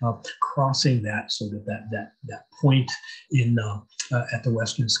 crossing that sort of that point in at the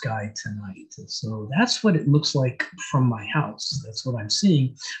western sky tonight. And so that's what it looks like from my house. That's what I'm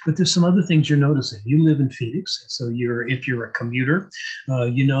seeing. But there's some other things you're noticing. You live in Phoenix, so if you're a commuter,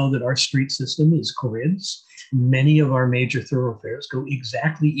 you know that our street system is grids. Many of our major thoroughfares go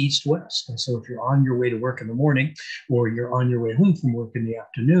exactly east-west. And so if you're on your way to work in the morning, or you're on your way home from work in the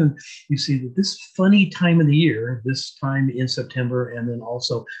afternoon, you see that this funny time of the year, this time in September, and then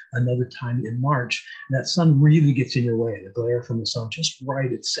also another time in March, that sun really gets in your way. The glare from the sun just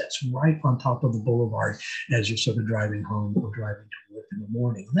right, it sets right on top of the boulevard as you're sort of driving home or driving to work in the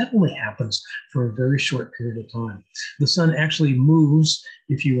morning. And that only happens for a very short period of time. The sun actually moves,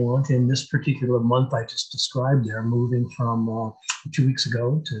 if you want, in this particular month I just described there, moving from 2 weeks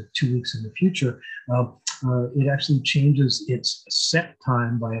ago to 2 weeks in the future. It actually changes its set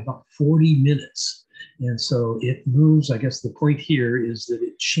time by about 40 minutes. And so it moves, I guess the point here is that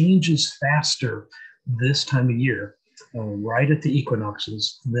it changes faster this time of year, right at the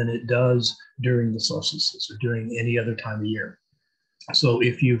equinoxes, than it does during the solstices or during any other time of year. So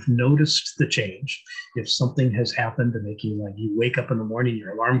if you've noticed the change, if something has happened to make you like you wake up in the morning,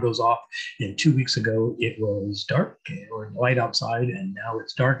 your alarm goes off, and 2 weeks ago it was dark or light outside, and now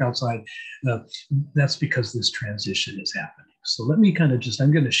it's dark outside, that's because this transition is happening. So let me kind of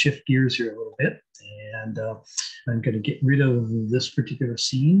I'm going to shift gears here a little bit, and I'm going to get rid of this particular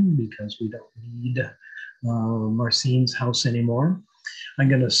scene because we don't need Marcine's house anymore. I'm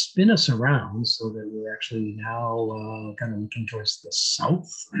going to spin us around so that we're actually now kind of looking towards the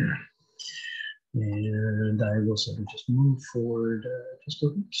south. And I will sort of just move forward,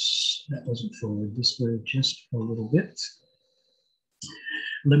 oops, that wasn't forward, this way just a little bit.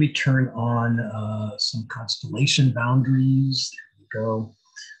 Let me turn on some constellation boundaries. There we go.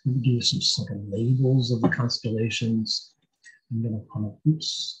 Let me give you some sort of labels of the constellations. I'm going to kind of,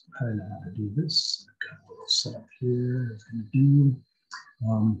 oops, I don't know how to do this. I've got a little setup here. It's going to do.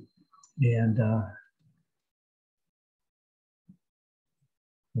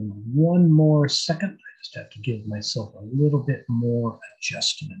 In one more second, I just have to give myself a little bit more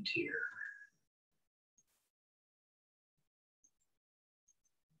adjustment here.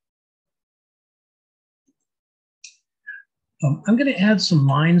 I'm going to add some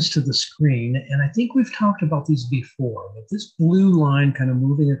lines to the screen, and I think we've talked about these before, but this blue line kind of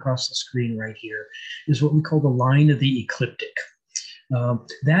moving across the screen right here is what we call the line of the ecliptic.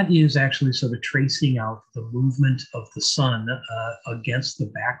 That is actually sort of tracing out the movement of the sun against the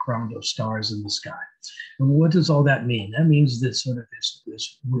background of stars in the sky. And what does all that mean? That means that sort of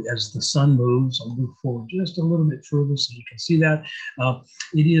as the sun moves, I'll move forward just a little bit further so you can see that.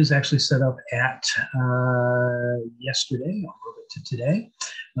 It is actually set up at yesterday. I'll move it to today.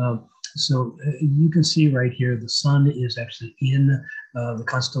 So you can see right here, the sun is actually in the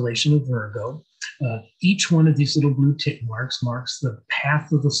constellation of Virgo. Each one of these little blue tick marks marks the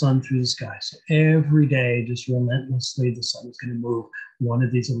path of the sun through the sky. So every day, just relentlessly, the sun is going to move one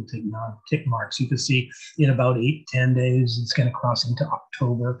of these little tick marks. You can see in about 8-10 days, it's going to cross into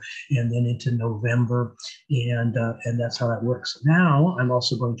October and then into November, and that's how that works. Now, I'm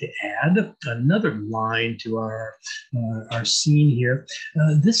also going to add another line to our scene here.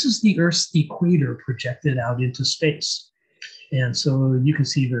 This is the Earth's equator projected out into space. And so you can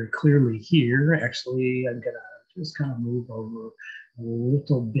see very clearly here, actually, I'm going to just kind of move over a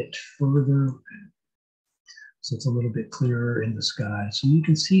little bit further so it's a little bit clearer in the sky. So you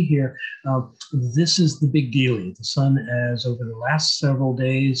can see here, this is the big dealie. The sun has, over the last several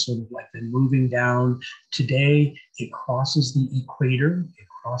days, sort of like been moving down. Today, it crosses the equator. It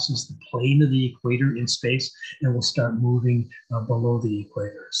crosses the plane of the equator in space and will start moving below the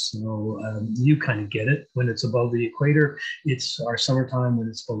equator. So you kind of get it. When it's above the equator, it's our summertime. When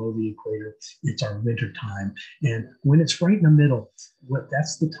it's below the equator, it's our winter time. And when it's right in the middle,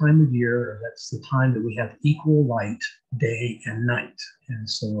 that's the time of year, or that's the time that we have equal light, day and night. And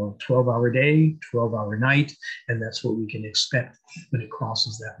so 12-hour day, 12-hour night, and that's what we can expect when it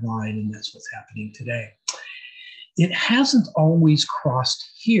crosses that line, and that's what's happening today. It hasn't always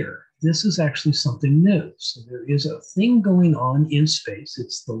crossed here. This is actually something new. So there is a thing going on in space.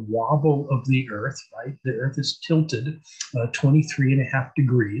 It's the wobble of the Earth, right? The Earth is tilted 23.5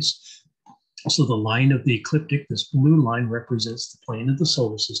 degrees. So the line of the ecliptic, this blue line, represents the plane of the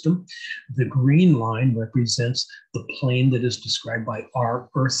solar system. The green line represents the plane that is described by our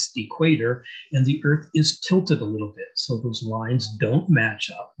Earth's equator, and the Earth is tilted a little bit. So those lines don't match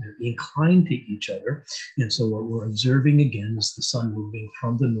up. They're inclined to each other. And so what we're observing again is the sun moving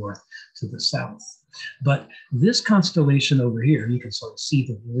from the north to the south. But this constellation over here, you can sort of see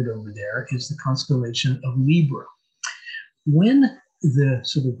the word over there, is the constellation of Libra. When the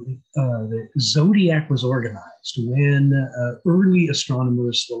zodiac was organized, when early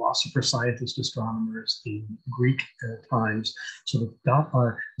astronomers, philosopher, scientist astronomers in Greek times sort of got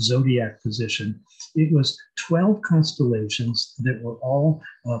our zodiac position, it was 12 constellations that were all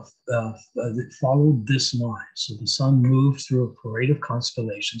that followed this line. So the sun moved through a parade of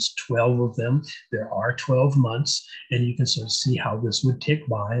constellations, 12 of them. There are 12 months, and you can sort of see how this would tick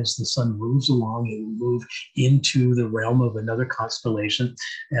by as the sun moves along. It will move into the realm of another constellation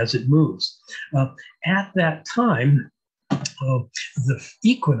as it moves. At that time, the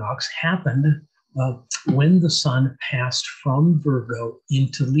equinox happened when the sun passed from Virgo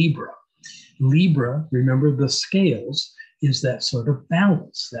into Libra. Libra, remember the scales, is that sort of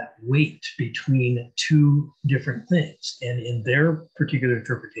balance, that weight between two different things. And in their particular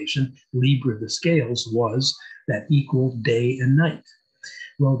interpretation, Libra, the scales, was that equal day and night.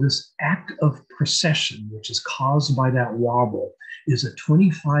 Well, this act of precession, which is caused by that wobble, is a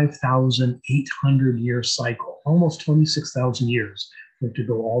 25,800 year cycle, almost 26,000 years for it to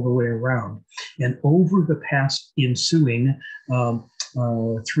go all the way around. And over the past ensuing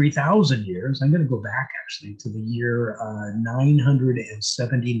 3,000 years, I'm going to go back actually to the year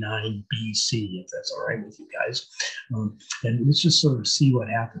 979 BC, if that's all right with you guys. And let's just sort of see what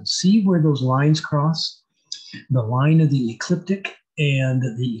happens. See where those lines cross? The line of the ecliptic and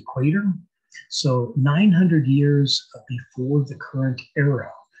the equator. So 900 years before the current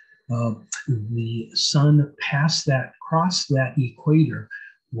era, the sun crossed that equator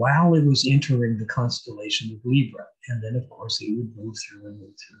while it was entering the constellation of Libra. And then, of course, it would move through and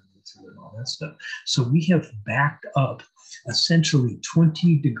and all that stuff. So we have backed up essentially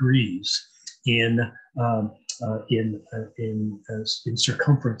 20 degrees in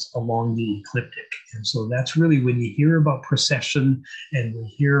circumference along the ecliptic. And so that's really when you hear about precession, and we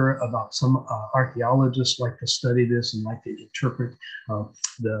hear about some archaeologists like to study this and like to interpret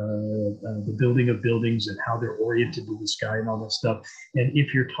the building of buildings and how they're oriented to the sky and all that stuff. And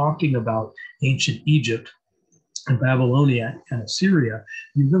if you're talking about ancient Egypt and Babylonia and Assyria,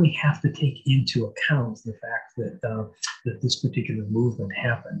 you really have to take into account the fact that that this particular movement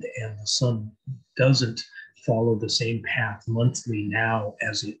happened, and the sun doesn't follow the same path monthly now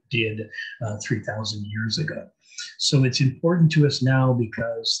as it did 3,000 years ago. So it's important to us now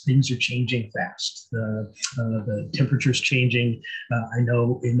because things are changing fast. The temperature's changing. I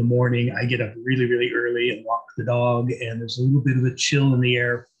know in the morning I get up really, really early and walk the dog, and there's a little bit of a chill in the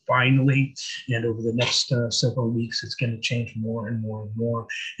air finally. And over the next several weeks, it's going to change more and more and more.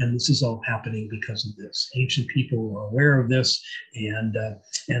 And this is all happening because of this. Ancient people were aware of this, and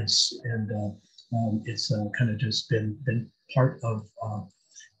it's kind of just been part of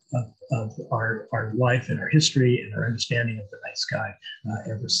our life and our history and our understanding of the night sky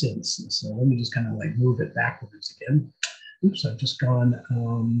ever since. And so let me just kind of like move it backwards again. Oops, I've just gone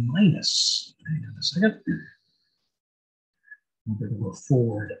minus. Hang on a second. I'm going to go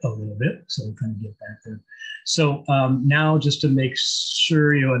forward a little bit, so we kind of get back there. So now, just to make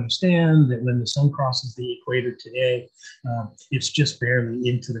sure you understand that when the sun crosses the equator today, it's just barely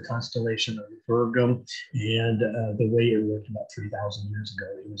into the constellation of Virgo, and the way it worked about 3,000 years ago,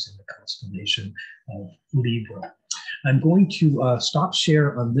 it was in the constellation of Libra. I'm going to stop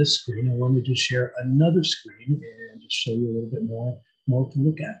share on this screen. I want to just share another screen and just show you a little bit more to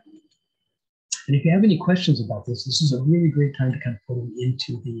look at. And if you have any questions about this, this is a really great time to kind of put them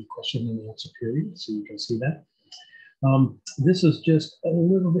into the question and answer period, so you can see that. This is just a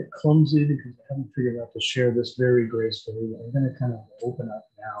little bit clumsy because I haven't figured out to share this very gracefully. I'm going to kind of open up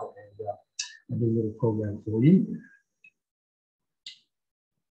now and do a little program for you.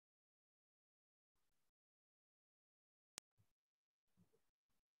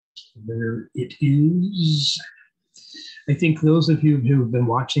 There it is. I think those of you who have been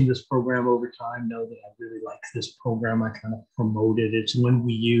watching this program over time know that I really like this program. I kind of promote it. It's one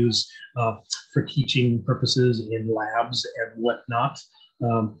we use for teaching purposes in labs and whatnot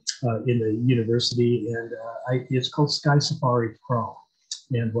in the university. And it's called Sky Safari Pro.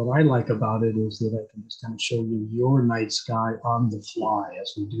 And what I like about it is that I can just kind of show you your night sky on the fly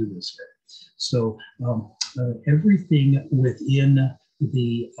as we do this here. So everything within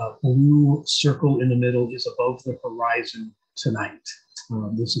the blue circle in the middle is above the horizon tonight.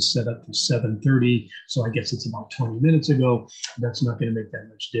 This is set up to 7:30, so I guess it's about 20 minutes ago. That's not going to make that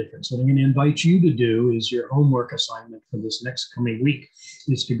much difference. What I'm going to invite you to do is your homework assignment for this next coming week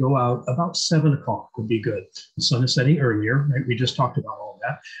is to go out about 7 o'clock would be good. The sun is setting earlier, right? We just talked about all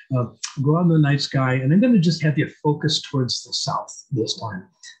that. Go out in the night sky, and I'm going to just have you focus towards the south this time.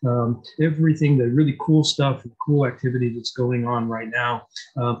 Everything, the really cool stuff, the cool activity that's going on right now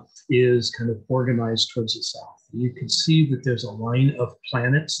is kind of organized towards the south. You can see that there's a line of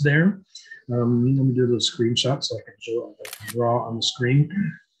planets there. Let me do a little screenshot so I can draw on the screen.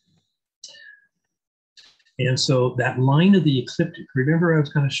 And so that line of the ecliptic, remember I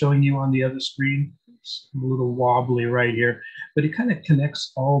was kind of showing you on the other screen? It's a little wobbly right here, but it kind of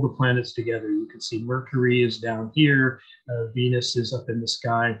connects all the planets together. You can see Mercury is down here, Venus is up in the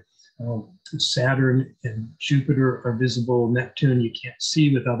sky. Saturn and Jupiter are visible. Neptune you can't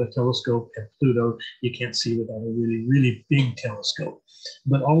see without a telescope, and Pluto you can't see without a really, really big telescope.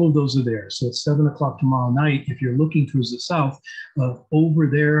 But all of those are there. So at 7 o'clock tomorrow night, if you're looking towards the south, over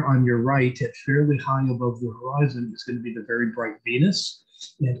there on your right at fairly high above the horizon is going to be the very bright Venus.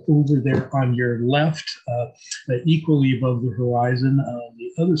 And over there on your left, equally above the horizon, on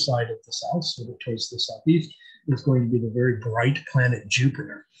the other side of the south, so towards the southeast, is going to be the very bright planet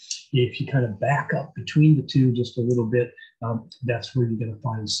Jupiter. If you kind of back up between the two just a little bit, that's where you're going to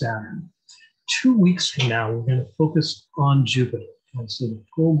find Saturn. 2 weeks from now, we're going to focus on Jupiter. So the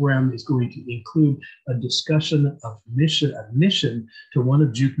program is going to include a discussion of a mission to one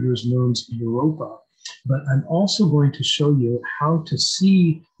of Jupiter's moons, Europa. But I'm also going to show you how to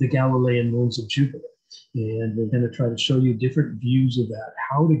see the Galilean moons of Jupiter. And we're going to try to show you different views of that,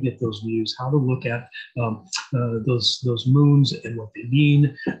 how to get those views, how to look at those moons and what they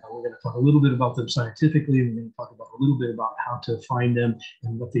mean. We're going to talk a little bit about them scientifically. We're going to talk about a little bit about how to find them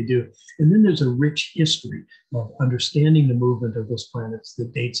and what they do. And then there's a rich history of understanding the movement of those planets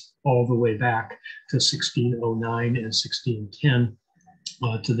that dates all the way back to 1609 and 1610.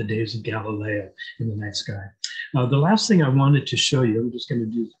 To the days of Galileo in the night sky. The last thing I wanted to show you, I'm just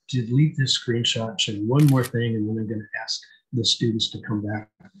going to delete this screenshot, show you one more thing, and then I'm going to ask the students to come back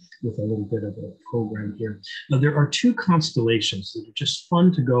with a little bit of a program here. Now, there are two constellations that are just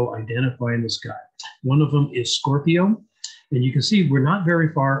fun to go identify in the sky. One of them is Scorpio, and you can see we're not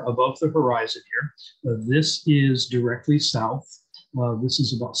very far above the horizon here. This is directly south. This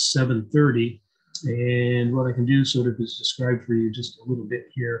is about 7:30. And what I can do sort of is describe for you just a little bit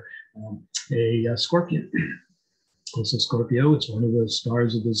here, a scorpion. It's a Scorpio. It's one of the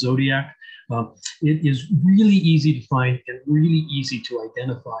stars of the zodiac. It is really easy to find and really easy to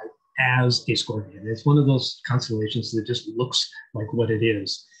identify as a scorpion. It's one of those constellations that just looks like what it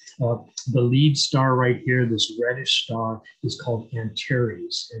is. The lead star right here, this reddish star, is called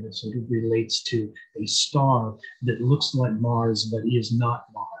Antares, and it sort of relates to a star that looks like Mars but is not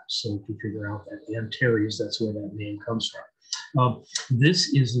Mars. So if you figure out that Antares, that's where that name comes from.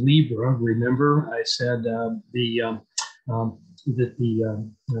 This is Libra. Remember, I said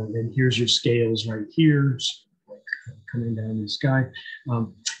and here's your scales right here, coming down the sky.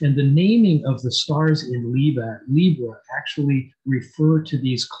 And the naming of the stars in Libra actually refer to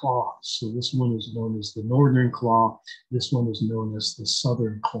these claws. So this one is known as the northern claw. This one is known as the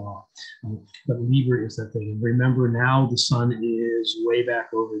southern claw. But Libra is that thing. And remember, now the sun is way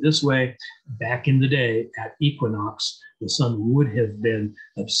back over this way. Back in the day at equinox, the sun would have been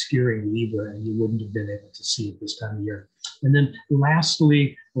obscuring Libra and you wouldn't have been able to see it this time of year. And then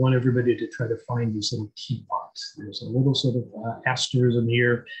lastly, I want everybody to try to find these little teapots. There's a little sort of asterism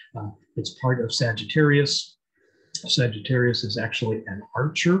here. It's part of Sagittarius. Sagittarius is actually an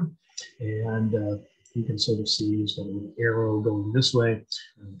archer, and you can sort of see he's got a little arrow going this way.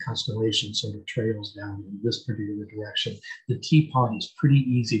 The constellation sort of trails down in this particular direction. The teapot is pretty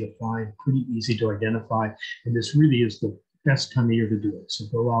easy to find, pretty easy to identify, and this really is the best time of year to do it. So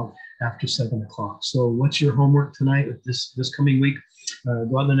go out after 7 o'clock. So what's your homework tonight, this coming week?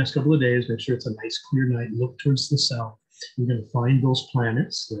 Go out the next couple of days, make sure it's a nice clear night, look towards the south. You're going to find those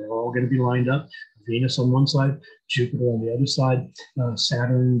planets. They're all going to be lined up. Venus on one side, Jupiter on the other side,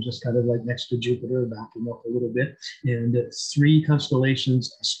 Saturn just kind of like next to Jupiter, backing up a little bit. And 3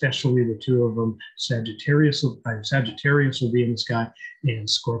 constellations, especially the 2 of them, Sagittarius will be in the sky, and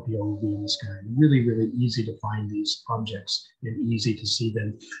Scorpio will be in the sky. Really, really easy to find these objects and easy to see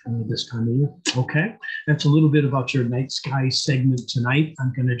them this time of year. Okay, that's a little bit about your night sky segment tonight.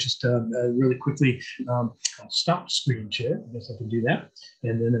 I'm going to just really quickly stop screen share. I guess I can do that.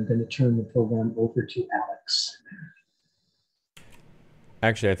 And then I'm going to turn the program over to Alex.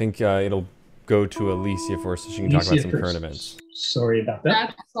 Actually, I think it'll go to Alicia first so she can talk about some current events. Sorry about that.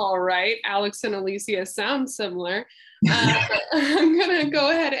 That's all right. Alex and Alicia sound similar. I'm going to go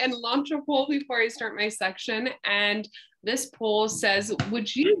ahead and launch a poll before I start my section. And this poll says,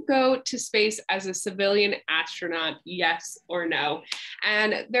 would you go to space as a civilian astronaut, yes or no?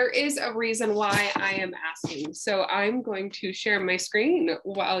 And there is a reason why I am asking. So I'm going to share my screen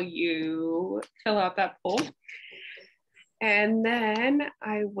while you fill out that poll. And then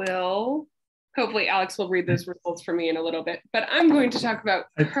I will, hopefully Alex will read those results for me in a little bit, but I'm going to talk about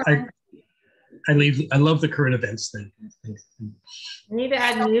I love the current events thing. You need to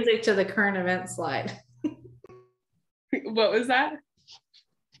add music to the current event slide. What was that?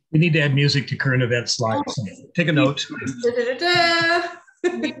 We need to add music to current event slides. So take a note.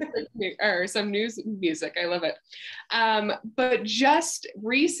 Or some news music. I love it. But just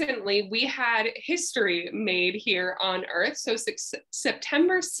recently, we had history made here on Earth. So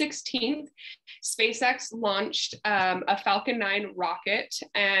September 16th, SpaceX launched a Falcon 9 rocket,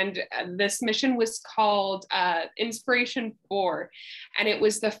 and this mission was called Inspiration 4, and it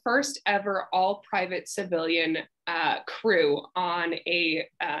was the first ever all-private civilian crew on a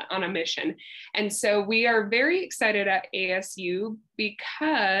mission. And so we are very excited at ASU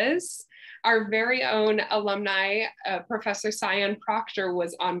because our very own alumni, Professor Cyan Proctor,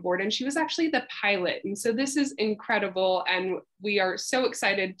 was on board, and she was actually the pilot. And so this is incredible, and we are so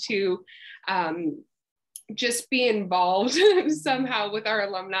excited to just be involved somehow with our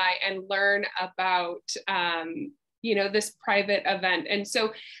alumni and learn about this private event. And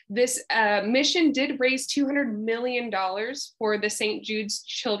so this mission did raise $200 million for the St. Jude's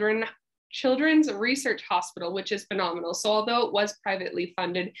Children's Research Hospital, which is phenomenal. So although it was privately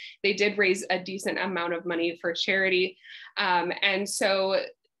funded, they did raise a decent amount of money for charity. And so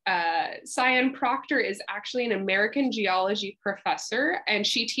Cyan Proctor is actually an American geology professor, and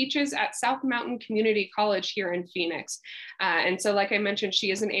she teaches at South Mountain Community College here in Phoenix. And so, like I mentioned, she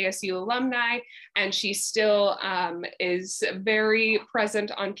is an ASU alumni, and she still is very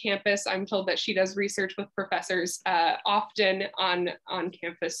present on campus. I'm told that she does research with professors often on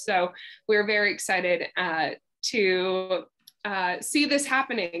campus. So we're very excited to see this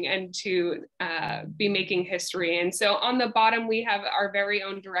happening and to be making history. And so on the bottom, we have our very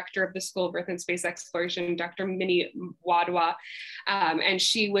own director of the School of Earth and Space Exploration, Dr. Minnie Wadwa. And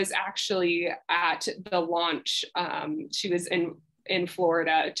she was actually at the launch. She was in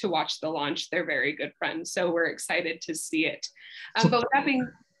Florida to watch the launch. They're very good friends. So we're excited to see it. But with that being,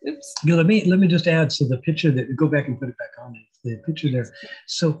 oops. Yeah, let me just add, so the picture that, go back and put it back on it, the picture there.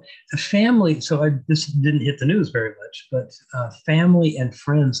 So a family, this didn't hit the news very much, but family and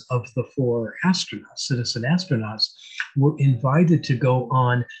friends of the 4 astronauts, citizen astronauts, were invited to go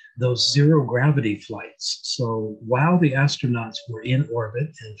on those zero gravity flights. So while the astronauts were in orbit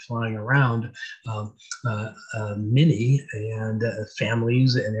and flying around, Minnie and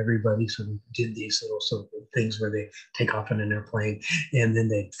families and everybody sort of did these little sort of things where they take off in an airplane and then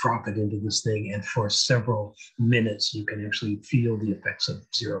they drop it into this thing. And for several minutes, you can actually feel the effects of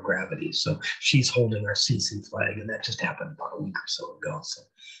zero gravity. So she's holding our CC flag, and that just happened about a week or so ago. So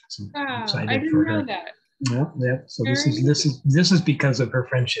I'm excited I didn't for know her. that. Yeah. So this is because of her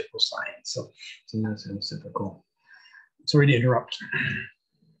friendship with science. So that's super cool. Sorry to interrupt.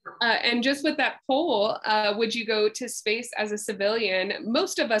 And just with that poll, would you go to space as a civilian?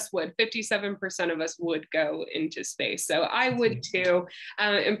 Most of us would. 57% of us would go into space. So I would too.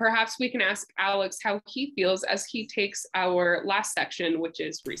 And perhaps we can ask Alex how he feels as he takes our last section, which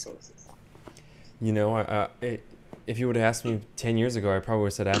is resources. If you would have asked me 10 years ago, I probably would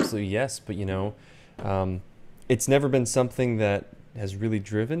have said absolutely yes. But, it's never been something that has really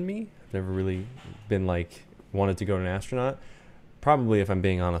driven me. I've never really been wanted to go to an astronaut. Probably, if I'm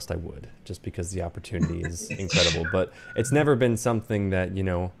being honest, I would, just because the opportunity is incredible. But it's never been something that,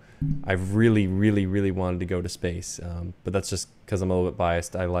 I've really, really, really wanted to go to space. But that's just because I'm a little bit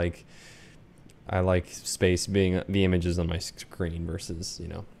biased. I like space being the images on my screen versus,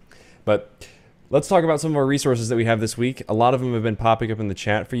 But let's talk about some of our resources that we have this week. A lot of them have been popping up in the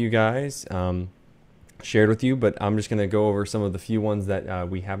chat for you guys, shared with you, but I'm just going to go over some of the few ones that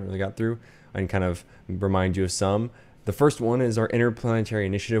we haven't really got through and kind of remind you of some. The first one is our Interplanetary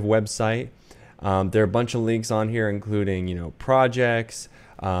Initiative website. There are a bunch of links on here, including, projects,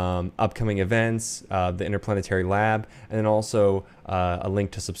 upcoming events, the Interplanetary Lab, and then also a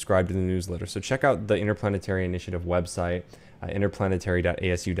link to subscribe to the newsletter. So check out the Interplanetary Initiative website,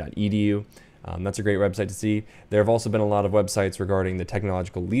 interplanetary.asu.edu. That's a great website to see. There have also been a lot of websites regarding the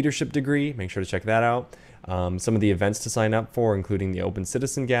Technological Leadership degree. Make sure to check that out. Some of the events to sign up for, including the Open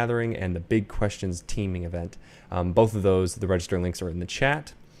Citizen Gathering and the Big Questions Teaming event. Both of those, the register links are in the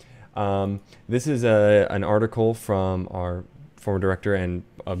chat. This is an article from our former director and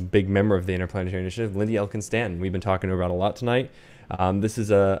a big member of the Interplanetary Initiative, Lindy Elkin-Stanton. We've been talking about a lot tonight. This is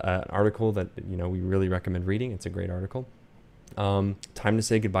an article that we really recommend reading. It's a great article. Time to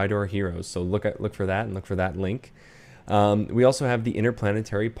say goodbye to our heroes. So look for that and look for that link. We also have the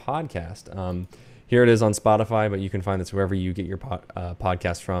Interplanetary podcast. Here it is on Spotify, but you can find this wherever you get your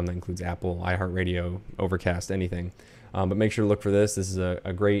podcast from. That includes Apple, iHeartRadio, Overcast, anything. But make sure to look for this. This is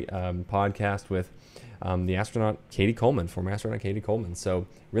a great podcast with the astronaut Katie Coleman, former astronaut Katie Coleman. So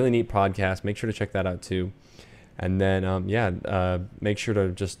really neat podcast. Make sure to check that out too. And then, make sure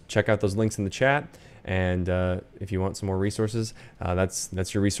to just check out those links in the chat. And if you want some more resources,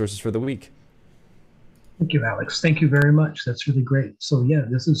 that's your resources for the week. Thank you, Alex. Thank you very much. That's really great. So yeah,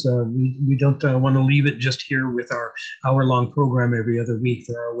 this is, we don't want to leave it just here with our hour-long program every other week.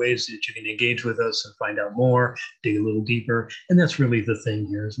 There are ways that you can engage with us and find out more, dig a little deeper. And that's really the thing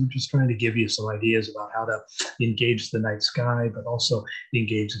here, is we're just trying to give you some ideas about how to engage the night sky, but also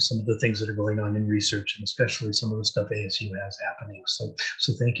engage in some of the things that are going on in research, and especially some of the stuff ASU has happening. So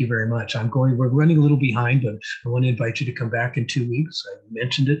thank you very much. We're running a little behind, but I want to invite you to come back in 2 weeks. I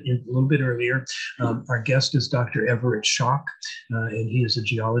mentioned it a little bit earlier. Our guest is Dr. Everett Schock, and he is a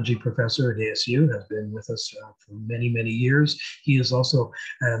geology professor at ASU, has been with us for many, many years. He is also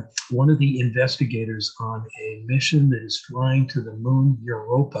one of the investigators on a mission that is flying to the moon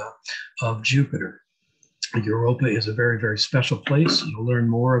Europa of Jupiter. Europa is a very, very special place. You'll learn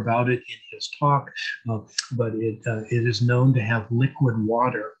more about it in his this talk, but it is known to have liquid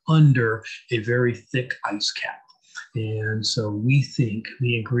water under a very thick ice cap. And so we think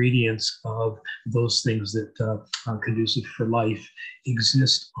the ingredients of those things that are conducive for life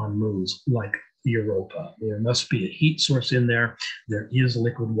exist on moons like Europa. There must be a heat source in there. There is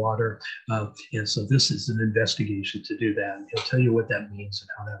liquid water. And so this is an investigation to do that. He'll tell you what that means and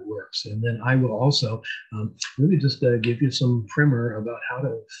how that works. And then I will also really just give you some primer about how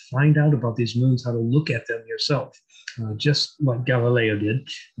to find out about these moons, how to look at them yourself, just like Galileo did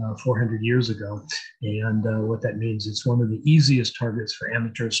 400 years ago. And what that means, it's one of the easiest targets for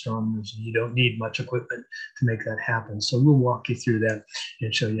amateur astronomers. And you don't need much equipment to make that happen. So we'll walk you through that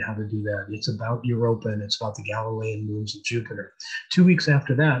and show you how to do that. It's about Europa and it's about the Galilean moons of Jupiter. 2 weeks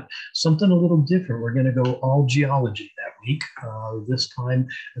after that, something a little different. We're going to go all geology that week. This time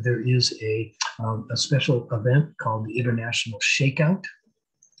there is a special event called the International Shakeout.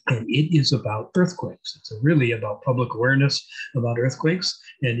 And it is about earthquakes. It's really about public awareness about earthquakes.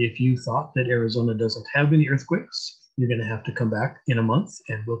 And if you thought that Arizona doesn't have any earthquakes, you're going to have to come back in a month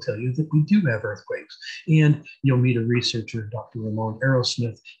and we'll tell you that we do have earthquakes. And you'll meet a researcher, Dr. Ramon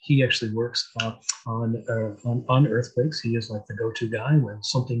Aerosmith. He actually works on earthquakes. He is like the go-to guy when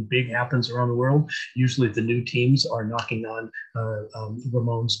something big happens around the world. Usually the new teams are knocking on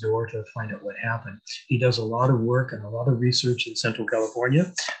Ramon's door to find out what happened. He does a lot of work and a lot of research in Central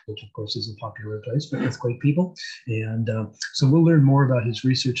California, which of course is a popular place for earthquake people. And so we'll learn more about his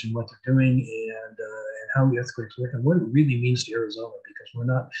research and what they're doing and how the earthquakes work and what it really means to Arizona, because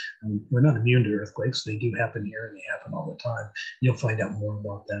we're not immune to earthquakes. They do happen here and they happen all the time. You'll find out more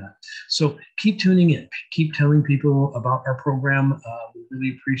about that. So keep tuning in. Keep telling people about our program. We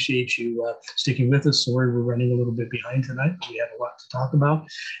really appreciate you sticking with us. Sorry, we're running a little bit behind tonight. We have a lot to talk about,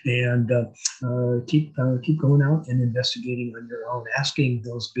 and keep going out and investigating on your own, asking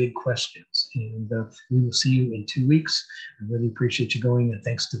those big questions. And we will see you in 2 weeks. I really appreciate you going, and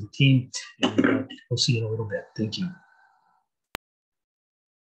thanks to the team. And we'll see you in a little bit. Thank you.